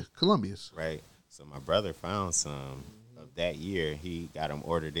 Yeah, Columbia's. Right. So my brother found some of that year. He got them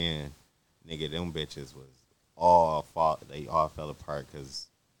ordered in. Nigga, them bitches was all fault. They all fell apart because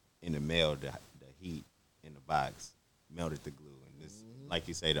in the mail, the heat in the box melted the glue. And this, like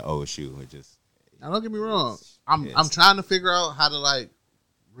you say, the old shoe. It just. Now don't get me wrong. I'm trying to figure out how to like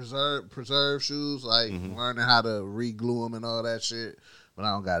preserve shoes, like learning how to re-glue them and all that shit. But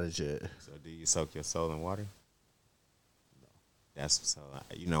I don't got it yet. So do you soak your sole in water? No. That's so.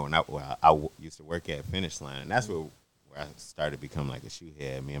 You know, when I used to work at Finish Line, and that's where I started to become like a shoe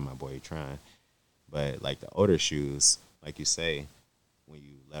head, me and my boy trying. But like the older shoes, like you say, when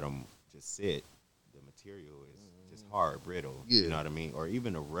you let them just sit, the material is just hard, brittle. Yeah. You know what I mean? Or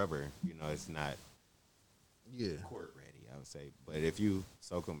even the rubber, you know, it's not court ready, I would say. But if you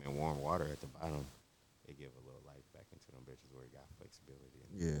soak them in warm water at the bottom, they give a little life back into them bitches where you got flexibility.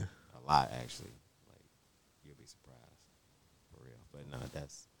 Yeah. A lot, actually. Like, you'll be surprised. For real. But no,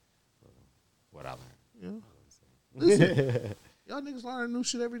 that's what I learned. Yeah. Listen, y'all niggas learn new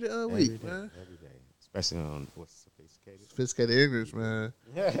shit every day, week, man. Every day. Especially on what's sophisticated. Sophisticated English, man.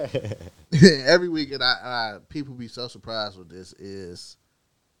 Every week, and I people be so surprised with this is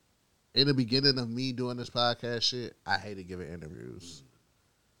in the beginning of me doing this podcast shit, I hated giving interviews.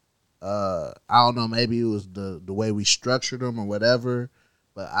 I don't know, maybe it was the way we structured them or whatever,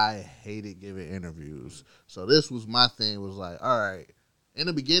 but I hated giving interviews. So this was my thing, was like, all right, in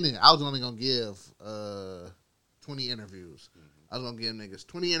the beginning, I was only going to give 20 interviews. I was going to give niggas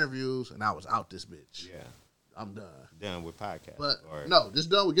 20 interviews, and I was out this bitch. Yeah. I'm done. Done with podcasts. But, no, just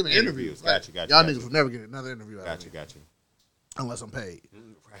done with giving interviews. Got you. Y'all niggas will never get another interview out of me. Got you. Unless I'm paid.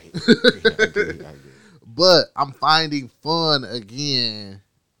 Right. I agree. But I'm finding fun again.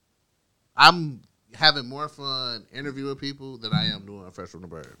 I'm having more fun interviewing people than I am doing Fresh from the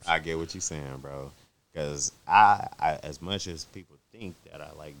Burbs. I get what you're saying, bro. Because I, as much as people think that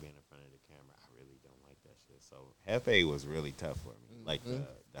I like being in front of the camera, I really don't like that shit. So Heffe was really tough for me. like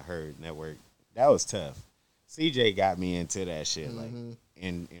the Herd Network. That was tough. CJ got me into that shit, like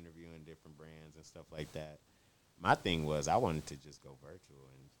in interviewing different brands and stuff like that. My thing was I wanted to just go virtual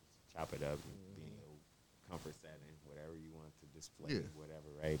and just chop it up and be in your comfort setting, whatever you want to display, whatever,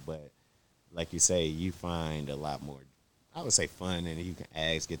 right? But like you say, you find a lot more, I would say, fun, and you can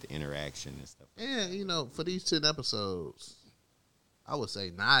ask, get the interaction and stuff. And, you know, for these 10 episodes, I would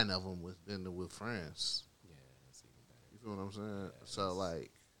say 9 of them was been with friends. Yeah, that's even better. You feel what I'm saying? Yeah, so, like,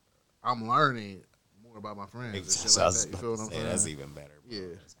 I'm learning more about my friends and shit So like that. You feel what I'm saying? That's even better, bro.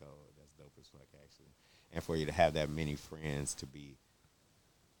 Yeah. That's cool. That's dope as fuck, actually. And for you to have that many friends to be,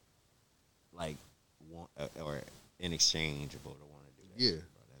 like, or inexchangeable to want to do that. Yeah.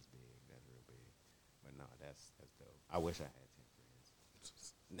 Shit, bro. That's big. That's real big. But no, that's dope. I wish I had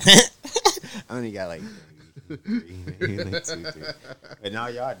 10 friends. I only got like 3, maybe like 2, 3. But now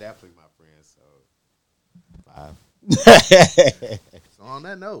y'all definitely my friends, so 5. So on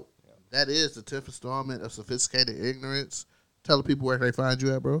that note, that is the 10th installment of Sophisticated Ignorance. Tell the people where they find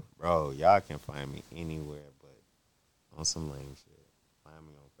you at, bro. Bro, y'all can find me anywhere but on some lame shit. Find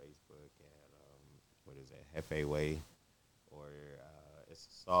me on Facebook at, what is that, Heffe Way. Or it's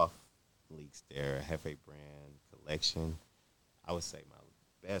soft leaks there, Heffe Brand Collection. I would say my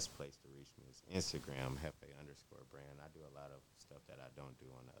best place to reach me is Instagram, Heffe_brand. I do a lot of stuff that I don't do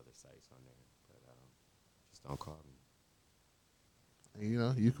on the other sites on there. But just don't call me. And, you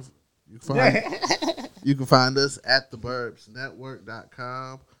know, you can find you can find us at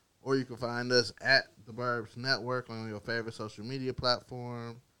theburbsnetwork.com, or you can find us at the Burbs Network on your favorite social media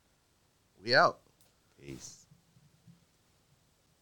platform. We out. Peace.